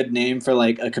like a good name for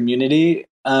like a community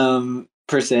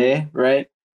per se, right?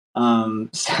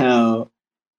 So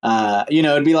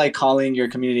it'd be like calling your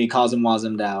community Cosm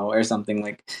Wasm DAO or something.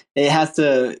 Like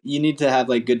you need to have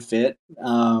like good fit.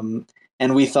 And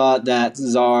we thought that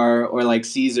Czar or like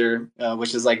Caesar,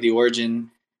 which is like the origin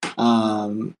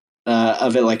of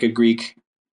it, like a Greek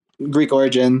Greek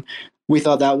origin. We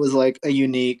thought that was like a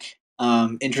unique,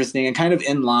 interesting, and kind of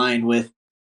in line with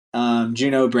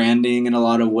Juno branding in a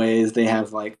lot of ways. They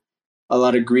have like a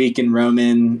lot of Greek and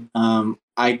Roman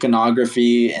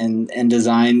iconography and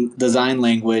design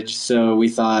language. So we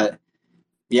thought,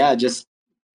 yeah, just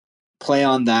play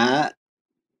on that,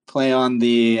 play on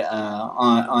the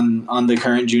on the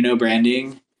current Juno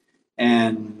branding,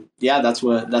 and yeah, that's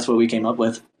what we came up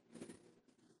with.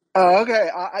 Oh, okay.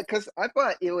 Because I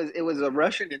thought it was a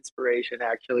Russian inspiration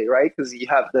actually, right? Because you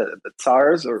have the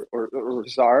Tsars or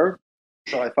Tsar.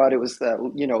 So I thought it was the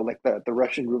like the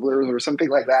Russian rulers or something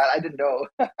like that. I didn't know.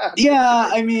 Yeah,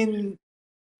 I mean,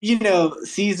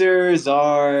 Caesar,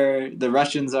 Czar, the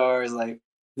Russian czars, like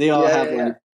they all Yeah, have yeah,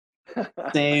 like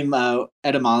yeah. same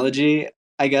etymology,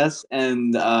 I guess.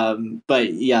 And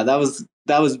but yeah, that was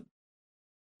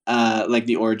like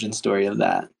the origin story of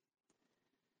that.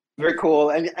 Very cool.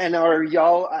 And are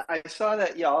y'all? I saw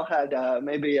that y'all had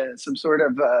maybe some sort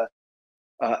of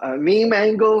a meme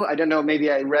angle. I don't know.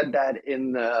 Maybe I read that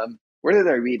in where did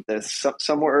I read this?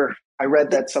 Somewhere I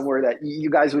read that somewhere that you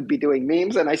guys would be doing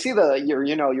memes, and I see your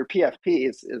PFP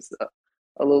is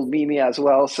a little memey as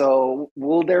well. So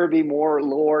will there be more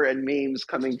lore and memes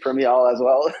coming from y'all as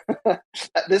well?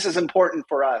 This is important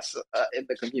for us in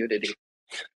the community.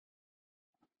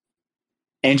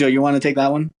 Angel, you want to take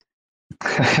that one?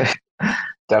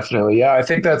 Definitely. Yeah, I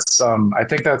think that's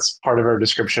part of our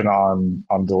description on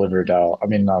Deliver DAO. I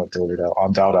mean not Deliver DAO,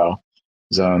 on DAO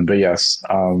zone. But yes,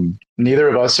 neither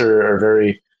of us are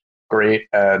very great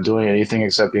at doing anything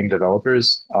except being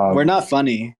developers. We're not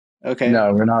funny. Okay.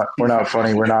 No, we're not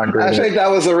funny. We're not I great at think that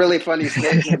was a really funny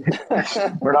statement.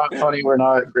 we're not funny. We're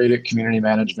not great at community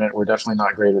management. We're definitely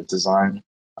not great at design.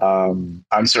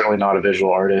 I'm certainly not a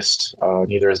visual artist.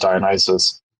 Neither is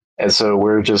Dionysus. And so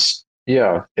we're just,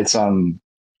 yeah, it's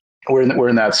we're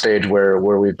in that stage where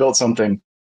we've built something,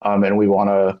 and we want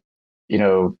to,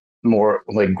 more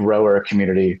like grow our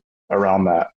community around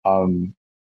that.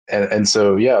 And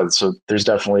so yeah, so there's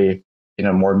definitely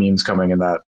more memes coming in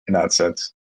that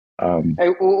sense. Um, Hey,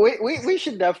 we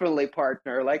should definitely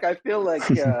partner. Like, I feel like,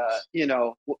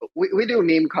 we do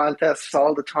meme contests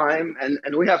all the time, and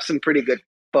we have some pretty good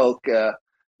folk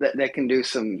that can do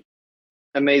some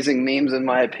amazing memes, in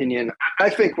my opinion. I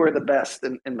think we're the best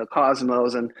in the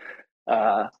cosmos, and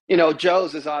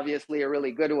Joe's is obviously a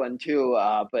really good one too.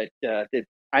 But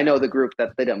I know the group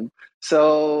that did them,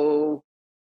 so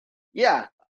yeah,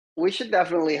 we should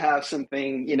definitely have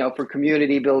something, for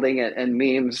community building and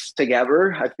memes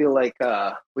together. I feel like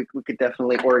we could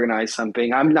definitely organize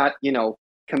something. I'm not,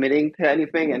 committing to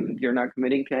anything, and you're not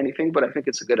committing to anything, but I think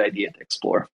it's a good idea to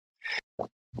explore.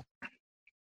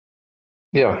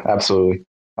 Yeah, absolutely.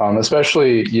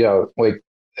 Especially, yeah, like,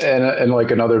 and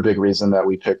like another big reason that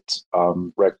we picked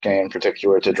Rekt in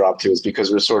particular to drop to is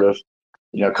because we're sort of,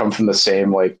 come from the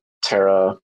same like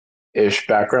Terra-ish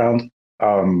background,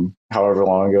 however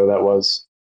long ago that was.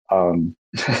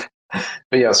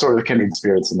 But yeah, sort of kindred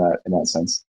spirits in that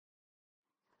sense.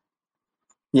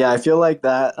 Yeah, I feel like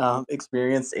that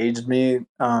experience aged me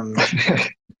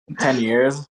 10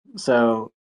 years.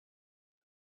 So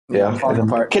yeah, I'm Yeah, falling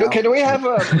apart now. Can we have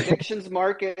a predictions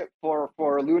market for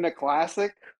Luna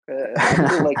Classic? I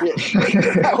feel like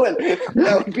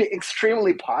that would be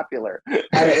extremely popular.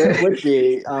 It would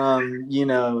be,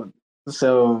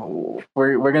 so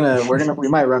we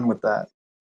might run with that.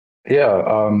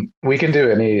 yeah. We can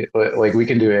do we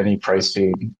can do any price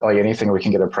feed, like anything we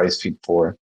can get a price feed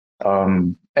for.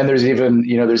 And there's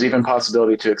even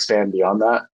possibility to expand beyond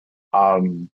that.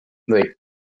 Um, like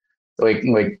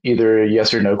like either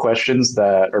yes or no questions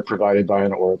that are provided by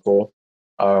an oracle,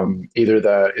 either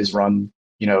that is run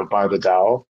by the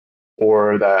DAO,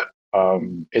 or that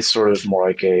it's sort of more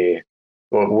like a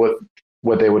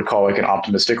what they would call like an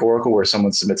optimistic oracle, where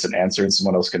someone submits an answer and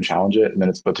someone else can challenge it, and then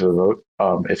it's put to a vote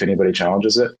if anybody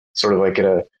challenges it. Sort of like in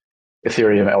a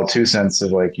Ethereum L2 sense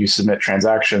of like you submit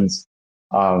transactions,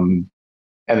 um,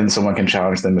 and then someone can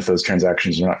challenge them if those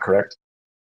transactions are not correct.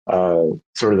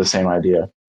 Sort of the same idea,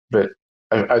 but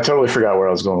I totally forgot where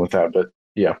I was going with that. But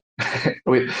yeah,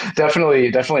 we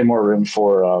definitely more room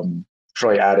for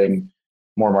like adding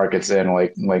more markets in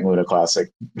like Luna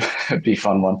Classic. Be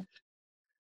fun one.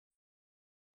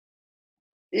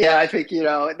 Yeah, I think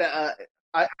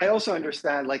I also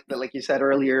understand, like you said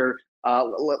earlier.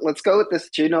 Let's go with this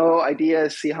Juno idea.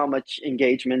 See how much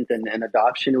engagement and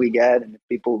adoption we get, and if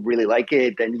people really like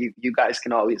it, then you guys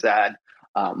can always add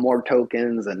more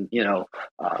tokens and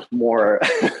more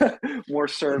more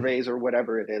surveys or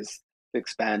whatever it is to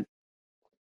expand.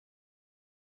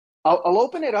 I'll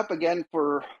open it up again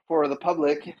for the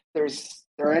public. There's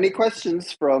there are any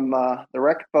questions from the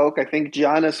Rekt folk, I think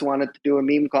Giannis wanted to do a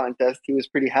meme contest. He was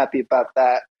pretty happy about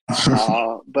that.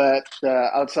 But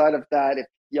outside of that, if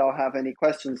y'all have any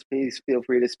questions, please feel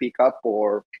free to speak up,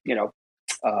 or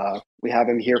we have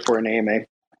him here for an AMA.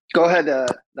 Go ahead,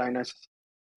 Dionysus.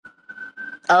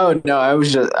 Oh no,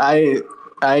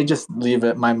 I just leave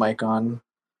my mic on.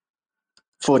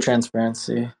 Full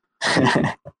transparency.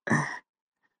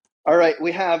 All right,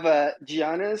 we have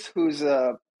Giannis, who's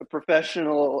a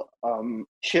professional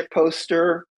shit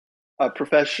poster, a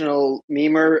professional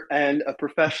memer, and a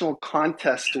professional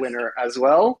contest winner as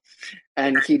well.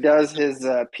 And he does his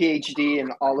PhD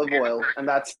in olive oil, and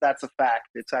that's a fact.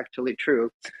 It's actually true.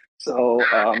 So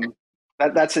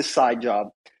that's his side job.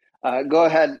 Go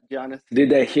ahead, Giannis.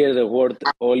 Did I hear the word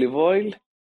olive oil?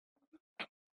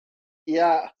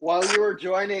 Yeah, while you were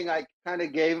joining, I kind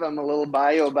of gave him a little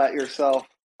bio about yourself.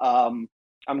 I'm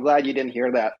glad you didn't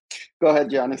hear that. Go ahead,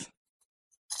 Giannis.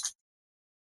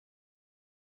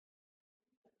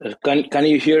 Can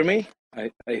you hear me?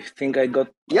 I think I got.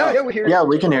 Yeah, we hear you. Yeah,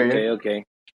 we can hear you. Okay.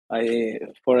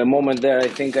 For a moment there, I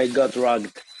think I got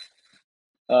rugged.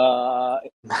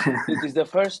 It is the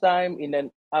first time in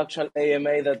an actual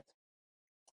AMA that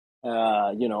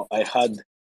I had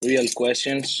real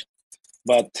questions,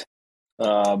 but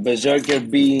Berserker,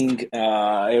 being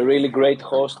a really great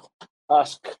host,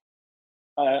 asked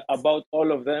about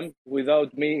all of them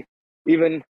without me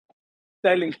even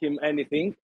telling him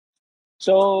anything.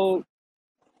 So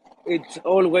it's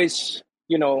always,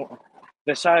 the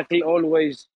cycle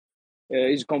always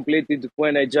is completed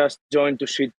when I just join to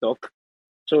shit talk.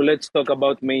 So let's talk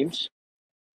about memes.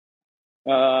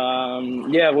 We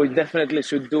definitely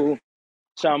should do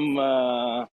some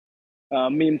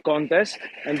meme contest,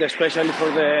 and especially for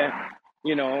the,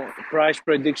 price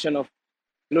prediction of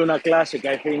Luna Classic.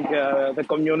 I think the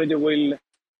community will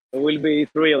be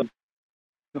thrilled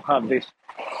to have this.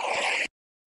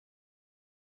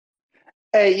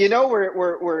 Hey,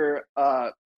 we're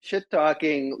shit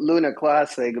talking Luna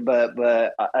Classic, but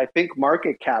I think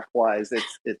market cap wise,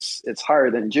 it's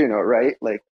higher than Juno, right?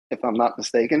 Like, if I'm not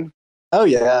mistaken. Oh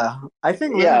yeah, I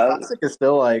think Luna Yeah. Classic is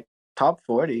still like top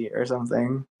 40 or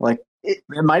something. Like it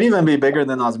might even be bigger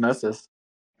than Osmosis.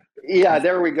 Yeah,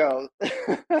 there we go.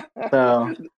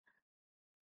 So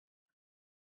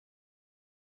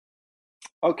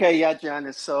okay, yeah,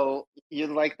 Janice. So you'd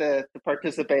like to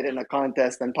participate in a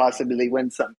contest and possibly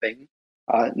win something.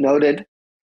 Noted.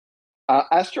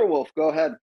 Astro Wolf, go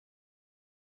ahead.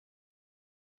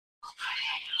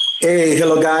 Hey,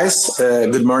 hello guys.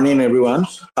 Good morning, everyone.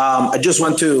 I just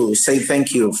want to say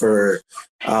thank you for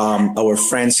our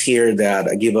friends here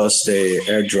that give us the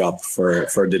airdrop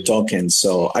for the token.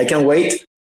 So I can wait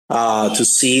to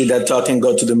see that token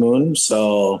go to the moon.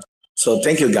 So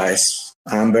thank you guys.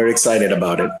 I'm very excited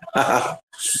about it.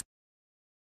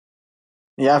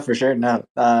 yeah, for sure. No.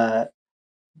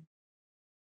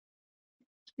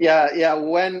 Yeah.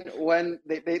 When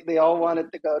they all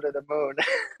wanted to go to the moon.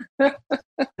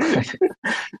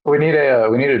 We need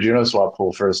a Juno swap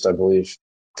pool first, I believe.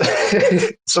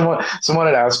 Someone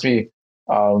had asked me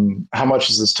how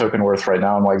much is this token worth right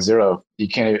now. I'm like, zero. You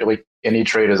can't, like, any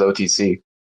trade is OTC.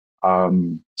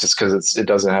 Just because it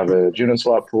doesn't have a Juno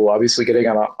swap pool. Obviously, getting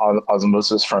on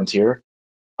Osmosis Frontier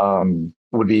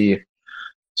would be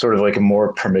sort of like a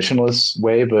more permissionless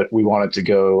way, but we wanted to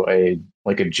go a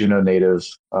Juno native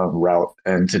route,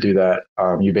 and to do that,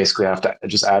 you basically have to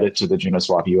just add it to the Juno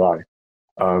swap UI.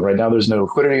 Right now, there's no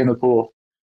liquidity in the pool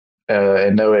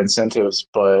and no incentives,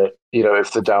 but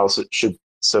if the DAO should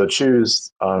so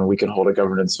choose, we can hold a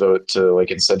governance vote to like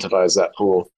incentivize that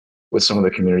pool with some of the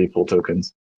community pool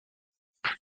tokens.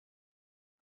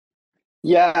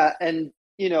 Yeah, and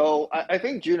I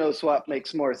think Juno swap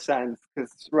makes more sense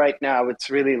because right now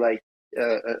it's really like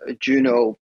a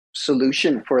Juno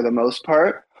solution for the most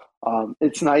part.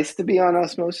 It's nice to be on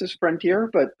Osmosis Frontier,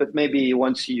 but maybe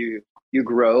once you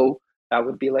grow, that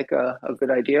would be like a good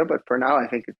idea. But for now, I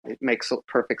think it makes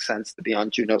perfect sense to be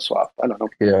on Juno swap. I don't know.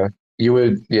 Yeah,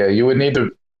 you would need to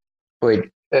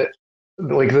like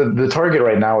the target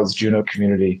right now is Juno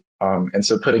community, and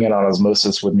so putting it on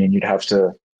Osmosis would mean you'd have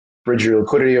to bridge your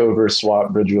liquidity over,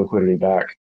 swap, bridge your liquidity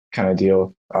back, kind of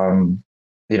deal.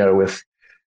 With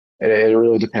it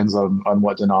really depends on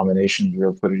what denomination your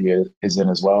liquidity is in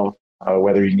as well.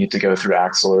 Whether you need to go through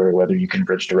Axel or whether you can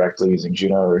bridge directly using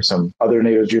Juno or some other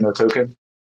native Juno token.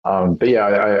 But yeah,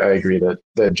 I agree that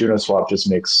the Juno swap just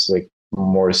makes like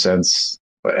more sense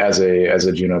as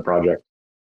a Juno project.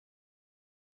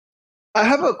 I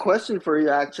have a question for you.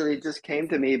 Actually, it just came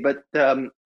to me, but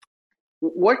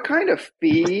what kind of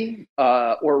fee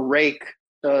or rake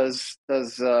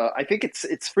I think it's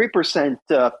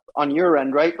 3% on your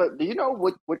end, right? But do you know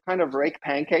what kind of rake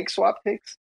pancake swap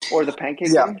takes or the pancake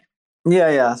Yeah. game?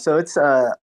 Yeah. So it's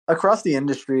across the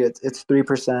industry, it's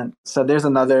 3%. So there's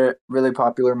another really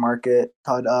popular market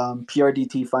called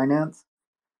PRDT Finance.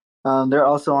 They're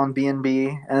also on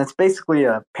BNB, and it's basically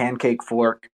a pancake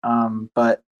fork.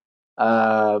 But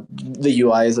the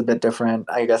UI is a bit different,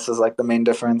 I guess, is like the main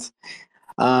difference.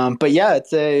 But yeah,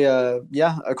 it's a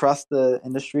across the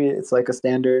industry, it's like a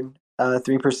standard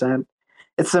 3%.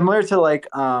 It's similar to like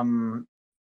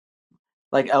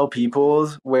LP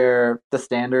pools where the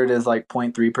standard is like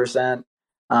 0.3%.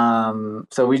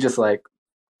 So we just like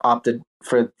opted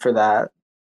for that.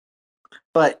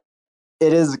 But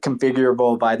it is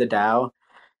configurable by the DAO.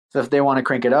 So if they want to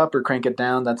crank it up or crank it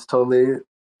down, that's totally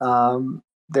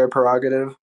their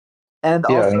prerogative. And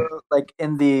Yeah, also, like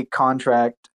in the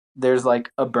contract, there's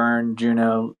like a burn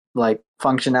Juno like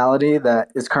functionality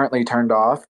that is currently turned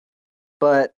off,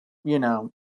 but you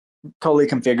know, totally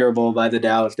configurable by the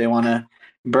DAO. If they want to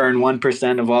burn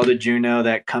 1% of all the Juno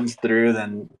that comes through,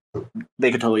 then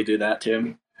they could totally do that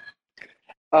too.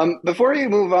 Before you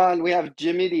move on, we have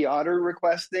Jimmy the Otter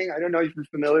requesting. I don't know if you're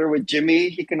familiar with Jimmy.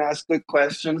 He can ask good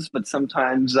questions, but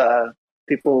sometimes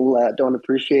people don't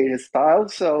appreciate his style.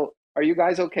 So, are you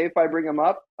guys okay if I bring him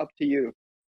up? Up to you.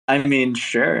 I mean,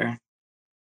 sure.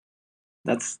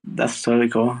 That's totally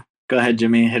cool. Go ahead,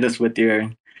 Jimmy. Hit us with your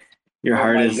Oh my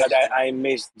hardest God, I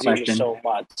missed Jimmy question. so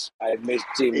much. I missed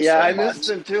Jimmy Yeah, so I much. missed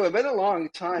him too. It's been a long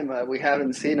time. We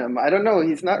haven't seen him. I don't know.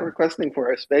 He's not requesting for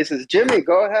our spaces. Jimmy,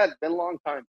 go ahead. Been a long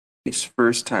time. His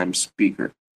first time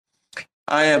speaker.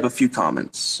 I have a few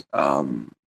comments.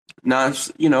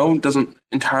 Not, doesn't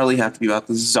entirely have to be about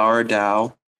the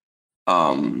CzarDAO.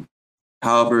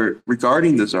 However,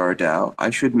 regarding the CzarDAO, I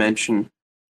should mention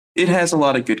it has a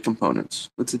lot of good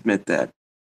components. Let's admit that,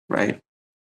 right?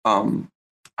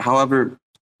 However,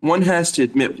 one has to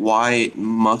admit why it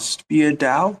must be a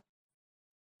DAO.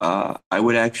 I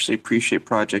would actually appreciate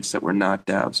projects that were not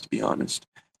DAOs, to be honest.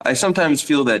 I sometimes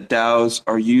feel that DAOs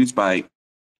are used by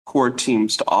core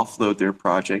teams to offload their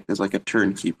project as like a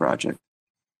turnkey project.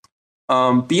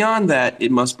 Beyond that,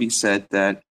 it must be said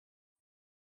that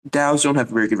DAOs don't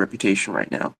have a very good reputation right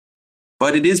now.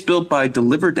 But it is built by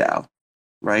DeliverDAO,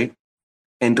 right?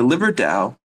 And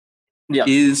DeliverDAO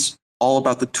is all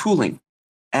about the tooling,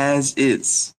 as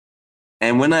is.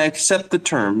 And when I accept the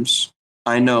terms,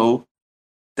 I know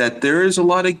that there is a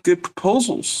lot of good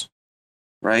proposals,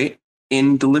 right,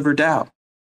 in DeliverDAO.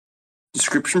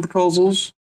 Description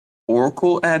proposals,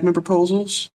 Oracle admin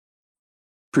proposals,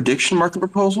 prediction market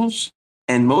proposals,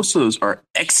 and most of those are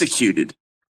executed.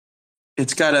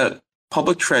 It's got a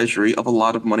public treasury of a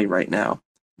lot of money right now.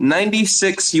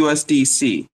 96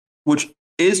 USDC, which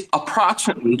is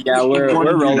approximately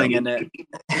we're rolling in it.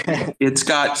 It's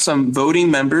got some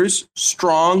voting members,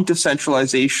 strong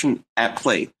decentralization at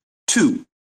play. Two,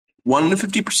 one to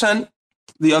 50%,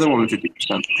 the other one to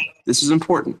 50%. This is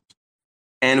important.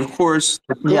 And of course,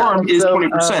 the quorum is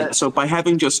 20%. So by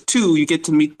having just two, you get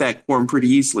to meet that quorum pretty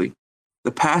easily.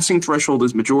 The passing threshold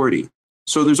is majority.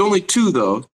 So there's only two,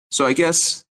 though. So I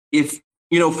guess if,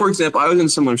 for example, I was in a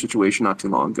similar situation not too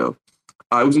long ago.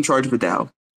 I was in charge of a DAO.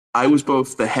 I was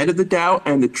both the head of the DAO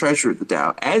and the treasurer of the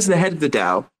DAO. As the head of the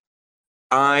DAO,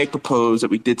 I proposed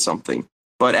that we did something.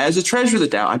 But as the treasurer of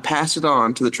the DAO, I passed it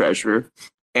on to the treasurer,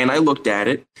 and I looked at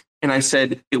it, and I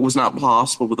said it was not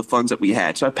possible with the funds that we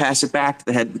had. So I passed it back to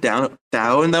the head of the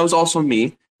DAO, and that was also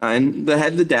me. And the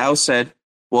head of the DAO said,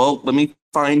 well, let me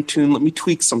fine-tune, let me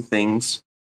tweak some things.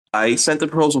 I sent the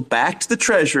proposal back to the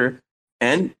treasurer,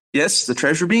 and yes, the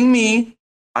treasurer being me,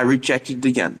 I rejected it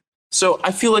again. So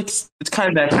I feel like it's kind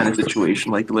of that kind of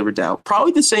situation, like DeliverDAO.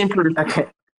 Probably the same person. Okay.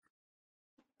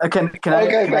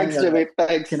 Thanks, Jimmy.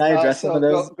 Thanks. Can I address some of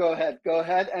those? Go ahead.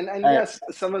 And yes,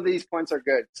 some of these points are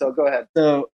good. So go ahead.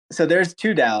 So there's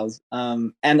two DAOs,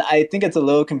 and I think it's a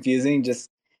little confusing just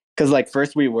because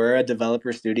first we were a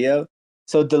developer studio.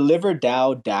 So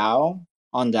DeliverDAO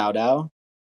on DAO,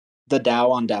 the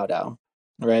DAO on DAO,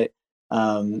 right?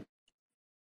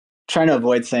 Trying to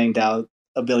avoid saying DAO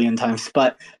a billion times,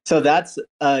 but so that's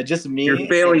just me. You're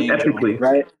failing epically,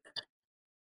 right?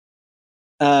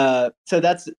 So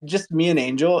that's just me and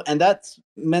Angel, and that's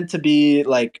meant to be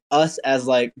us as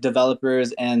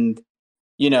developers, and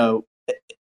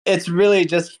it's really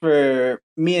just for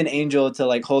me and Angel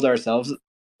to hold ourselves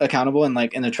accountable and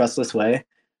in a trustless way.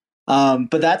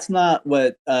 But that's not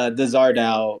what the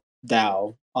CzarDAO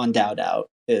on DAO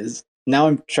is. Now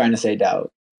I'm trying to say DAO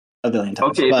a billion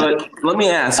times. Okay, but let me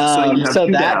ask. So you have so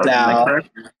two that DAOs,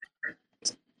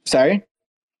 DAO. Sorry?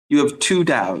 You have two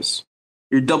DAOs.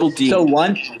 You're double D. So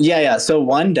one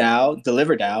DAO,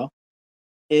 Deliver DAO,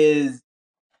 is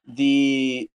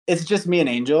it's just me and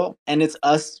Angel, and it's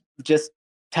us just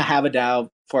to have a DAO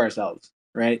for ourselves,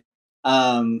 right?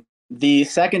 The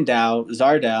second DAO,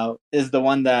 CzarDAO, is the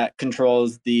one that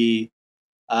controls the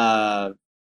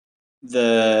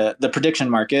prediction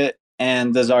market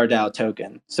and the CzarDAO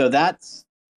token. So that's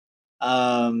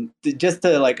just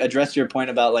to like address your point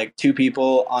about like two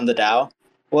people on the DAO.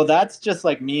 Well, that's just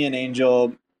like me and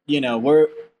Angel. We're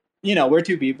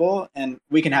two people and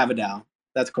we can have a DAO.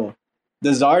 That's cool. The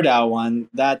CzarDAO one,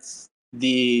 that's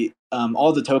the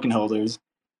all the token holders,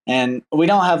 and we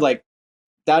don't have like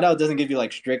DAO doesn't give you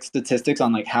like strict statistics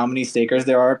on like how many stakers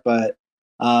there are, but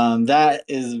that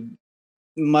is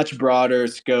much broader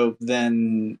scope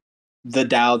than the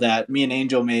DAO that me and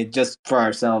Angel made just for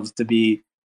ourselves to be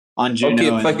on Juno.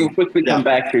 Okay, if I can quickly come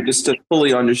back here just to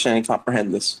fully understand and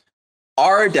comprehend this.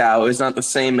 Our DAO is not the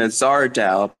same as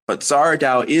CzarDAO, but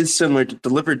CzarDAO is similar to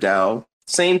Deliver DAO,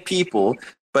 same people,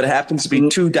 but it happens to be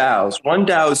two DAOs. One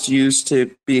DAO is used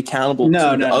to be accountable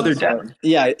to the other DAO.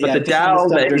 Yeah, but the DAO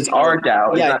that is our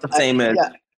DAO is not the same as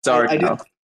CzarDAO.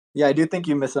 I do think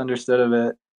you misunderstood of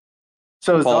it.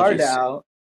 So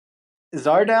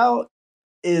CzarDAO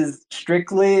is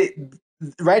strictly,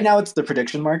 right now it's the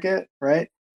prediction market, right?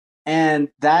 And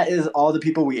that is all the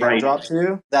people we airdrop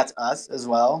to. That's us as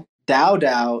well.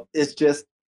 DAO is just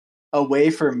a way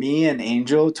for me and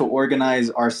Angel to organize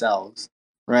ourselves,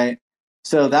 right?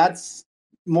 So that's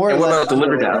more or less. And what about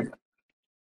Deliver DAO?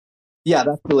 Yeah,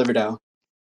 that's Deliver DAO.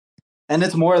 And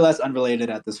it's more or less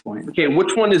unrelated at this point. Okay,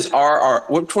 which one is our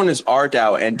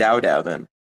DAO and DAO then?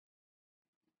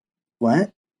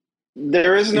 What?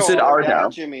 There is no you said our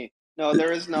DAO, Jimmy. No,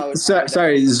 there is no. Sorry,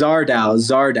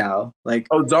 CzarDAO. Like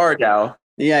CzarDAO.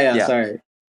 Yeah. Sorry.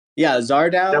 Yeah,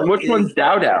 CzarDAO. Then which one's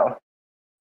DAO?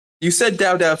 You said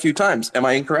DAO a few times. Am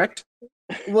I incorrect?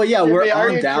 Well, yeah, Jimmy, we're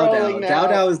on DAO.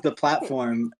 DAO is the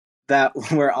platform that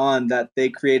we're on that they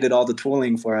created all the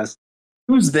tooling for us.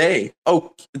 Who's they?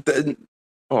 What?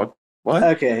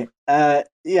 Okay.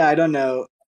 Yeah, I don't know.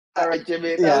 All right,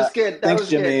 Jimmy. That was good. Thanks,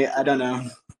 Jimmy. I don't know.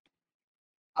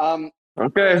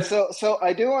 Okay. So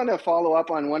I do want to follow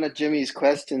up on one of Jimmy's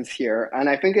questions here, and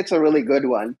I think it's a really good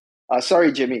one.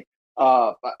 Sorry, Jimmy.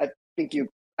 I think you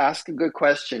asked a good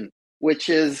question, which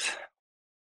is,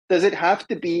 does it have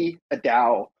to be a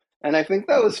DAO? And I think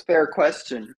that was a fair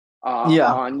question.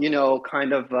 On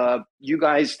kind of you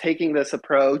guys taking this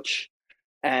approach,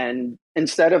 and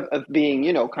instead of being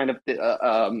kind of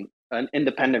an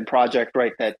independent project,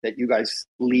 right? That you guys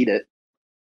lead it.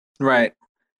 Right.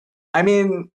 I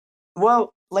mean,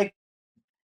 well, like,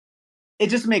 it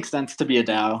just makes sense to be a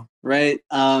DAO, right?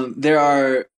 There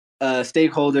are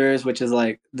stakeholders, which is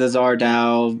like the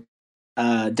CzarDAO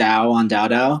DAO on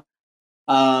DAO.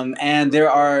 And there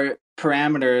are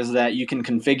parameters that you can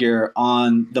configure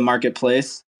on the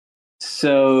marketplace.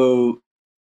 So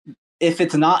if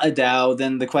it's not a DAO,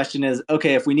 then the question is,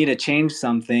 okay, if we need to change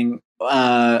something,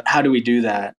 how do we do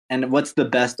that? And what's the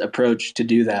best approach to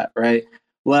do that, right?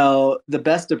 Well, the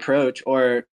best approach,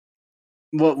 or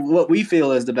what we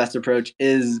feel is the best approach,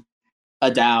 is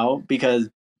a DAO, because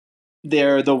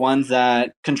they're the ones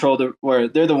that control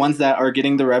they're the ones that are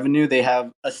getting the revenue. They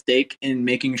have a stake in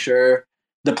making sure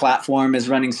the platform is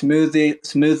running smoothly,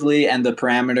 and the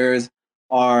parameters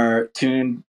are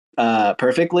tuned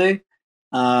perfectly,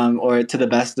 or to the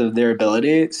best of their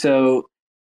ability. So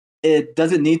it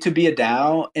doesn't need to be a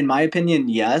DAO, in my opinion.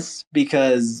 Yes,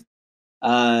 because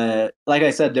like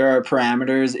I said, there are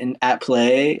parameters at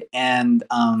play, and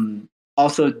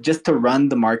also just to run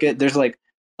the market, there's like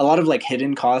a lot of like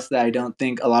hidden costs that I don't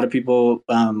think a lot of people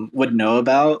would know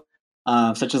about,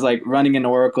 such as like running an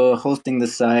Oracle, hosting the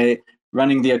site,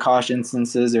 running the Akash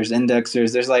instances. There's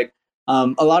indexers. There's like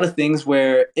a lot of things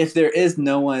where if there is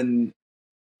no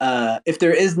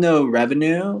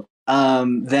revenue,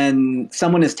 then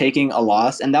someone is taking a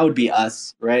loss, and that would be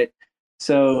us, right?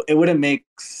 So it wouldn't make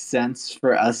sense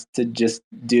for us to just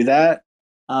do that.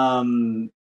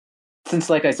 Since,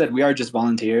 like I said, we are just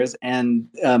volunteers, and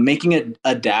making it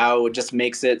a DAO just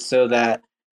makes it so that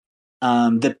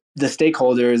the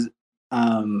stakeholders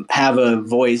have a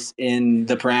voice in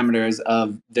the parameters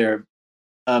of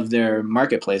their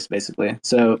marketplace, basically.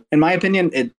 So in my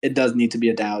opinion, it does need to be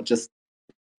a DAO, just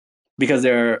because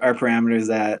there are parameters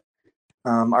that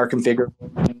are configured.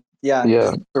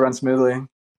 To run smoothly.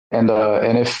 And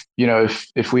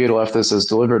if we had left this as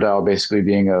Deliver DAO basically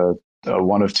being a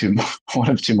one of two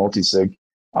multi-sig,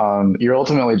 you're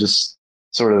ultimately just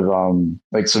sort of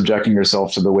like subjecting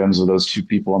yourself to the whims of those two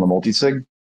people on the multi-sig.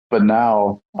 But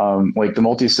now, like the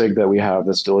multi-sig that we have,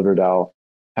 this Deliver DAO,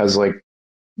 has like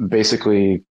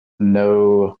basically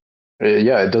no,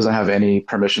 yeah, it doesn't have any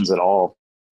permissions at all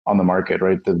on the market,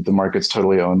 right? The market's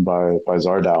totally owned by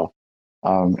CzarDAO,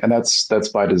 and that's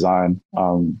by design,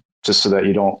 just so that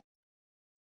you don't,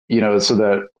 so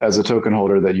that as a token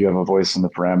holder that you have a voice in the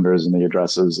parameters and the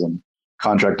addresses and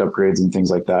contract upgrades and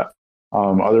things like that.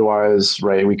 Otherwise,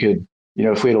 right, we could,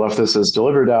 if we had left this as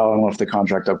deliver DAO and left the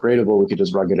contract upgradable, we could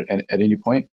just rug it at any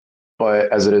point.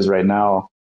 But as it is right now,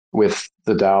 with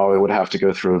the DAO, it would have to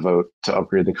go through a vote to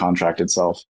upgrade the contract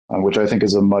itself, which I think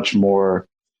is a much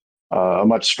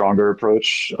stronger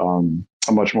approach,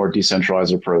 a much more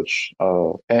decentralized approach.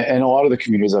 And a lot of the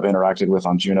communities I've interacted with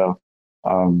on Juno,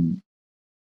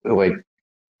 like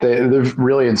they've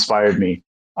really inspired me.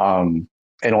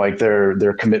 And like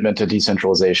their commitment to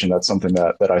decentralization, that's something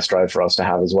that I strive for us to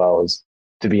have as well, is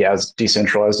to be as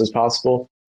decentralized as possible.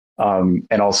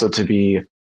 And also to be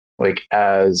like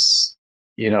as,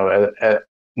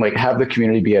 like have the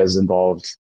community be as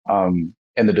involved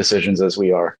in the decisions as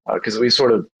we are, because we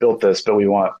sort of built this, but we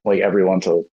want like everyone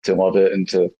to love it and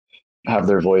to have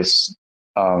their voice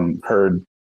heard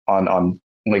on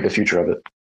like the future of it.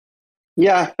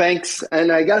 Yeah, thanks.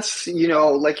 And I guess,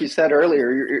 like you said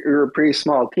earlier, you're a pretty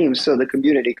small team, so the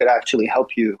community could actually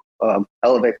help you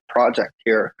elevate the project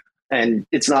here. And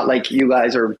it's not like you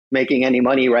guys are making any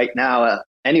money right now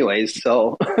anyways,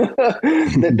 so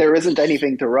there isn't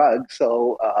anything to rug.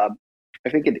 So I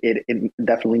think it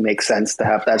definitely makes sense to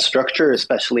have that structure,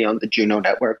 especially on the Juno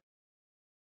network.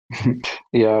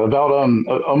 Yeah, about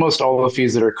almost all the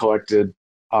fees that are collected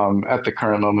at the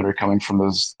current moment are coming from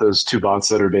those two bots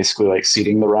that are basically like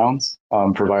seeding the rounds,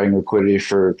 providing liquidity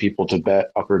for people to bet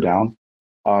up or down.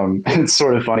 It's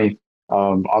sort of funny.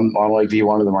 On like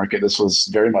V1 of the market, this was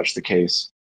very much the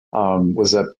case.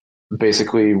 Was that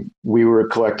basically we were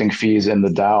collecting fees in the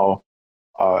DAO,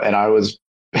 and I was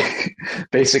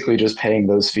basically just paying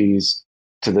those fees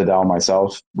to the DAO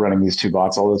myself, running these two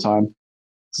bots all the time.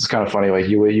 It's kind of funny. Like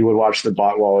you would watch the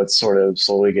bot wallets sort of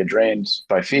slowly get drained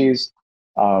by fees,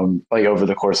 like over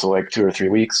the course of like 2 or 3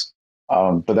 weeks.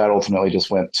 But that ultimately just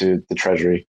went to the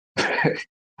treasury.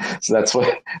 So that's where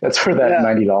that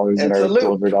 $90 in our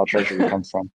delivered DAO treasury comes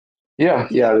from. Yeah,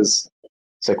 it is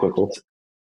cyclical.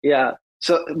 Yeah.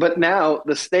 So, but now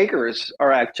the stakers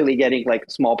are actually getting like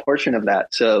a small portion of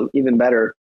that. So even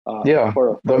better. I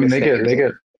mean, they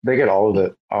get all of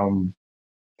it.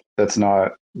 That's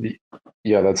not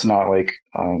like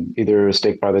either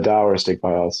staked by the DAO or staked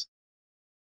by us.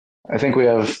 I think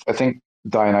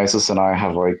Dionysus and I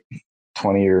have like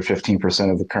 20 or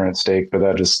 15% of the current stake, but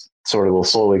that just sort of will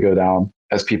slowly go down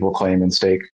as people claim and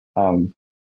stake,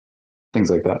 things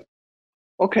like that.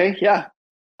 Okay, yeah.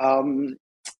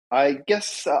 I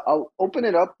guess I'll open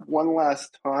it up one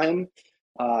last time.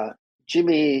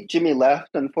 Jimmy left,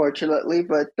 unfortunately,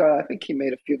 but I think he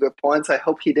made a few good points. I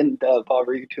hope he didn't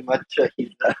bother you too much.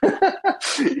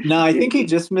 No, I think he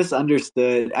just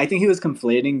misunderstood. I think he was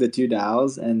conflating the two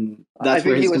DAOs, and that's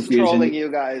where his confusion. I think he was trolling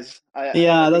you guys.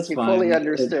 That's he fine. Fully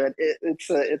understood.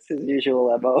 It's his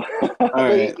usual MO. All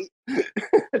right.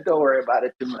 Don't worry about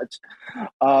it too much.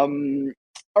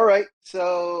 All right,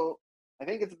 so I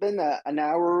think it's been an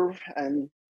hour and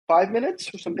 5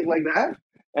 minutes or something like that.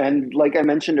 And like I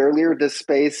mentioned earlier, this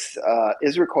space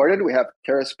is recorded. We have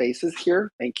Terra Spaces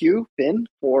here. Thank you, Finn,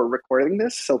 for recording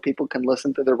this so people can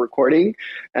listen to the recording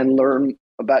and learn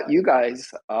about you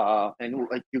guys and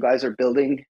what you guys are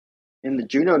building in the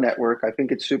Juno network. I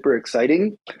think it's super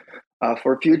exciting.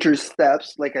 For future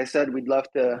steps, like I said, we'd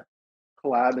love to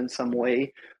collab in some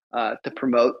way to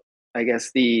promote, I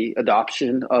guess, the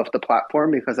adoption of the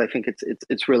platform, because I think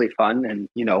it's really fun. And,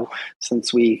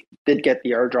 since we did get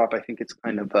the airdrop, I think it's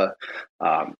kind of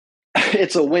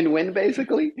it's a win-win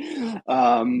basically.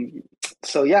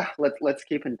 So yeah, let's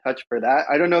keep in touch for that.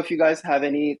 I don't know if you guys have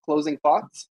any closing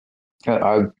thoughts.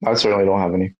 I certainly don't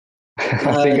have any.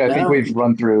 I think we've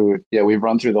run through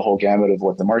the whole gamut of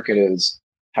what the market is,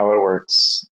 how it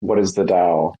works, what is the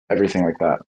DAO, everything like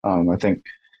that. I think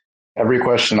every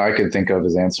question I could think of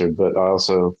is answered, but I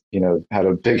also, had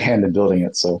a big hand in building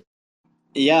it. So,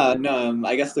 yeah, no,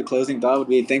 I guess the closing thought would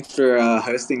be thanks for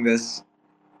hosting this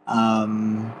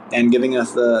and giving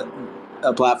us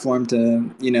a platform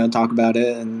to, talk about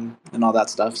it and all that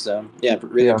stuff. So, yeah,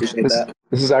 really appreciate that.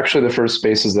 This is actually the first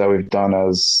spaces that we've done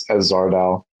as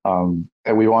CzarDAO,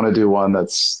 and we want to do one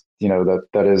that's,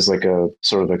 that is like a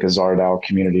sort of like a CzarDAO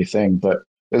community thing, but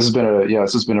this has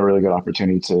been a really good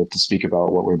opportunity to speak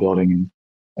about what we're building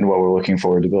and what we're looking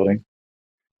forward to building.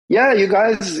 Yeah, you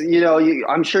guys,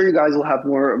 I'm sure you guys will have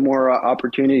more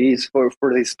opportunities for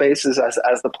these spaces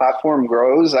as the platform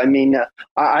grows. I mean,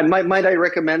 I might I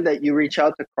recommend that you reach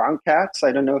out to Croncats.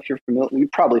 I don't know if you're familiar. You're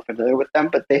probably familiar with them,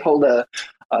 but they hold a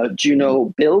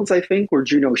Juno builds, I think, or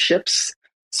Juno ships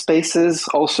spaces.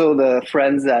 Also, the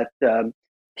friends at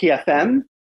TFM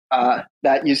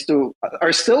that used to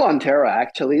are still on Terra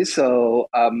actually. So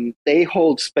they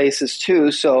hold spaces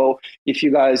too. So if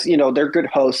you guys, they're good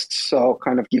hosts. So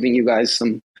kind of giving you guys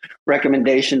some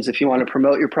recommendations if you want to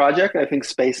promote your project. I think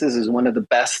Spaces is one of the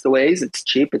best ways. It's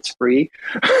cheap, it's free,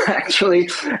 actually,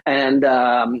 and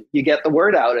you get the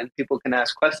word out and people can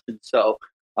ask questions. So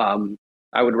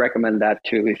I would recommend that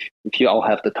too if you all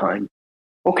have the time.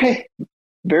 Okay,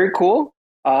 very cool.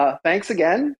 Thanks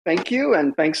again. Thank you.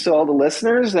 And thanks to all the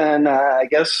listeners. And I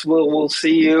guess we'll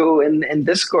see you in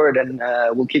Discord and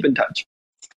we'll keep in touch.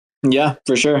 Yeah,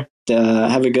 for sure.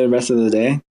 Have a good rest of the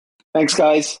day. Thanks,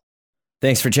 guys.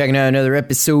 Thanks for checking out another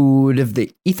episode of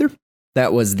The Ether.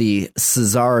 That was the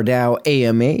CzarDAO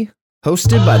AMA,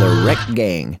 hosted by the Rekt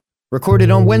Gang. Recorded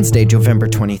on Wednesday, November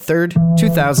 23rd,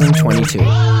 2022.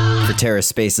 For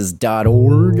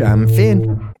TerraSpaces.org, I'm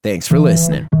Finn. Thanks for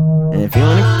listening. And if you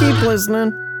want to keep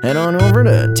listening, head on over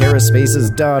to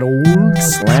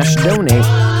TerraSpaces.org/donate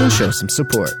and show some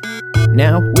support.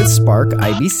 Now with Spark,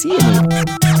 IBC, and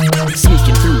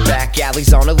sneaking through back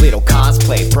alleys on a little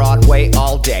cosplay. Broadway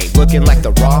all day, looking like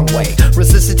the wrong way.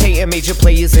 Resuscitating major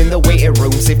players in the waiting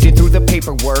room. Sifting through the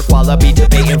paperwork while I be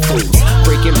debating fools.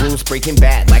 Breaking rules, breaking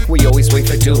bad, like we always wait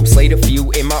for doom. Slayed a few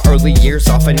in my early years,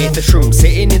 off beneath the shroom.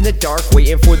 Sitting in the dark,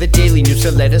 waiting for the daily news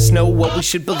to let us know what we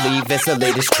should believe as the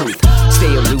latest truth.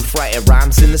 Stay aloof, writing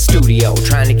rhymes in the studio.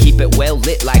 Trying to keep it well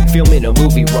lit like filming a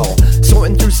movie roll.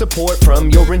 Sorting through support from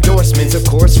your endorsements. Of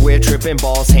course, we're tripping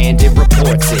balls, handing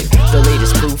reports in. The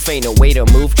latest proof ain't a way to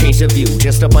move, change the view.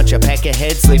 Just a bunch of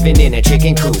peckerheads living in a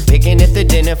chicken coop. Picking at the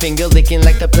dinner, finger licking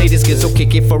like the plate is good. So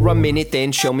kick it for a minute,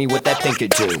 then show me what that thing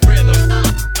could do. 2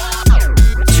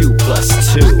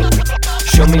 + 2.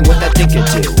 Show me what that thing could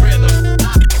do.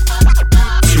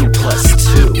 2 +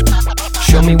 2.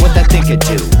 Show me what that thing could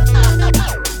do.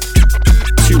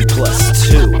 2 +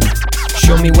 2.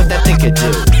 Show me what that thing could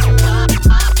do.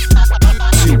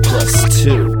 2 +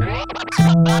 2.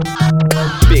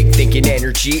 Big thinking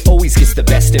energy always gets the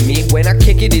best of me when I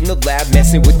kick it in the lab,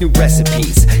 messing with new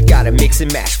recipes. Gotta mix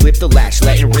and mash, flip the latch,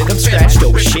 letting rhythm scratch.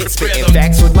 Dope shit, spitting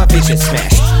facts with my vision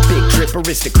smashed. Big trip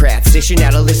aristocrats, dishing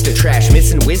out a list of trash.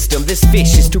 Missing wisdom, this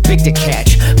fish is too big to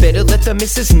catch. Better let the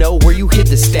missus know where you hid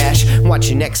the stash. Watch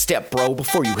your next step, bro,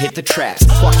 before you hit the traps.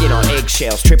 Walking on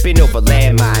eggshells, tripping over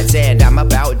landmines. And I'm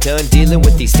about done dealing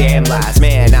with these damn lies.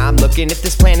 Man, I'm looking at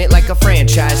this planet like a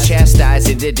franchise. Chastised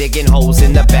into digging holes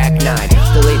in the back nine.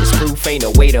 The latest proof ain't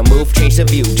a way to move, change the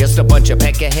view. Just a bunch of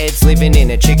peckerheads living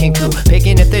in a chicken coop.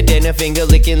 Picking at the dinner, finger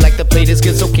licking like the plate is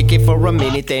good. So kick it for a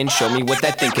minute, then show me what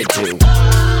that thing could do.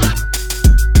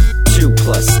 2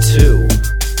 + 2.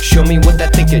 Show me what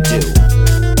that thing could do.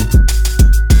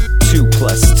 2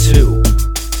 + 2.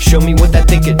 Show me what that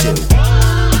thing could do.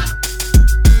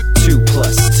 2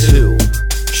 + 2.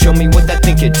 Show me what that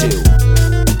thing could do.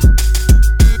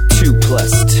 2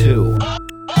 + 2.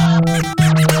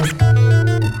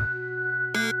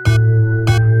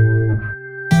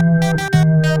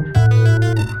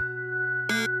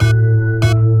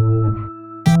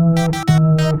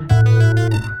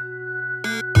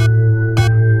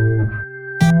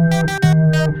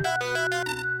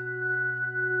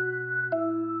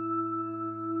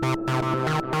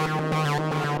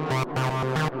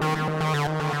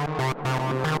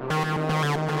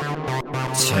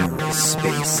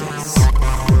 TerraSpaces.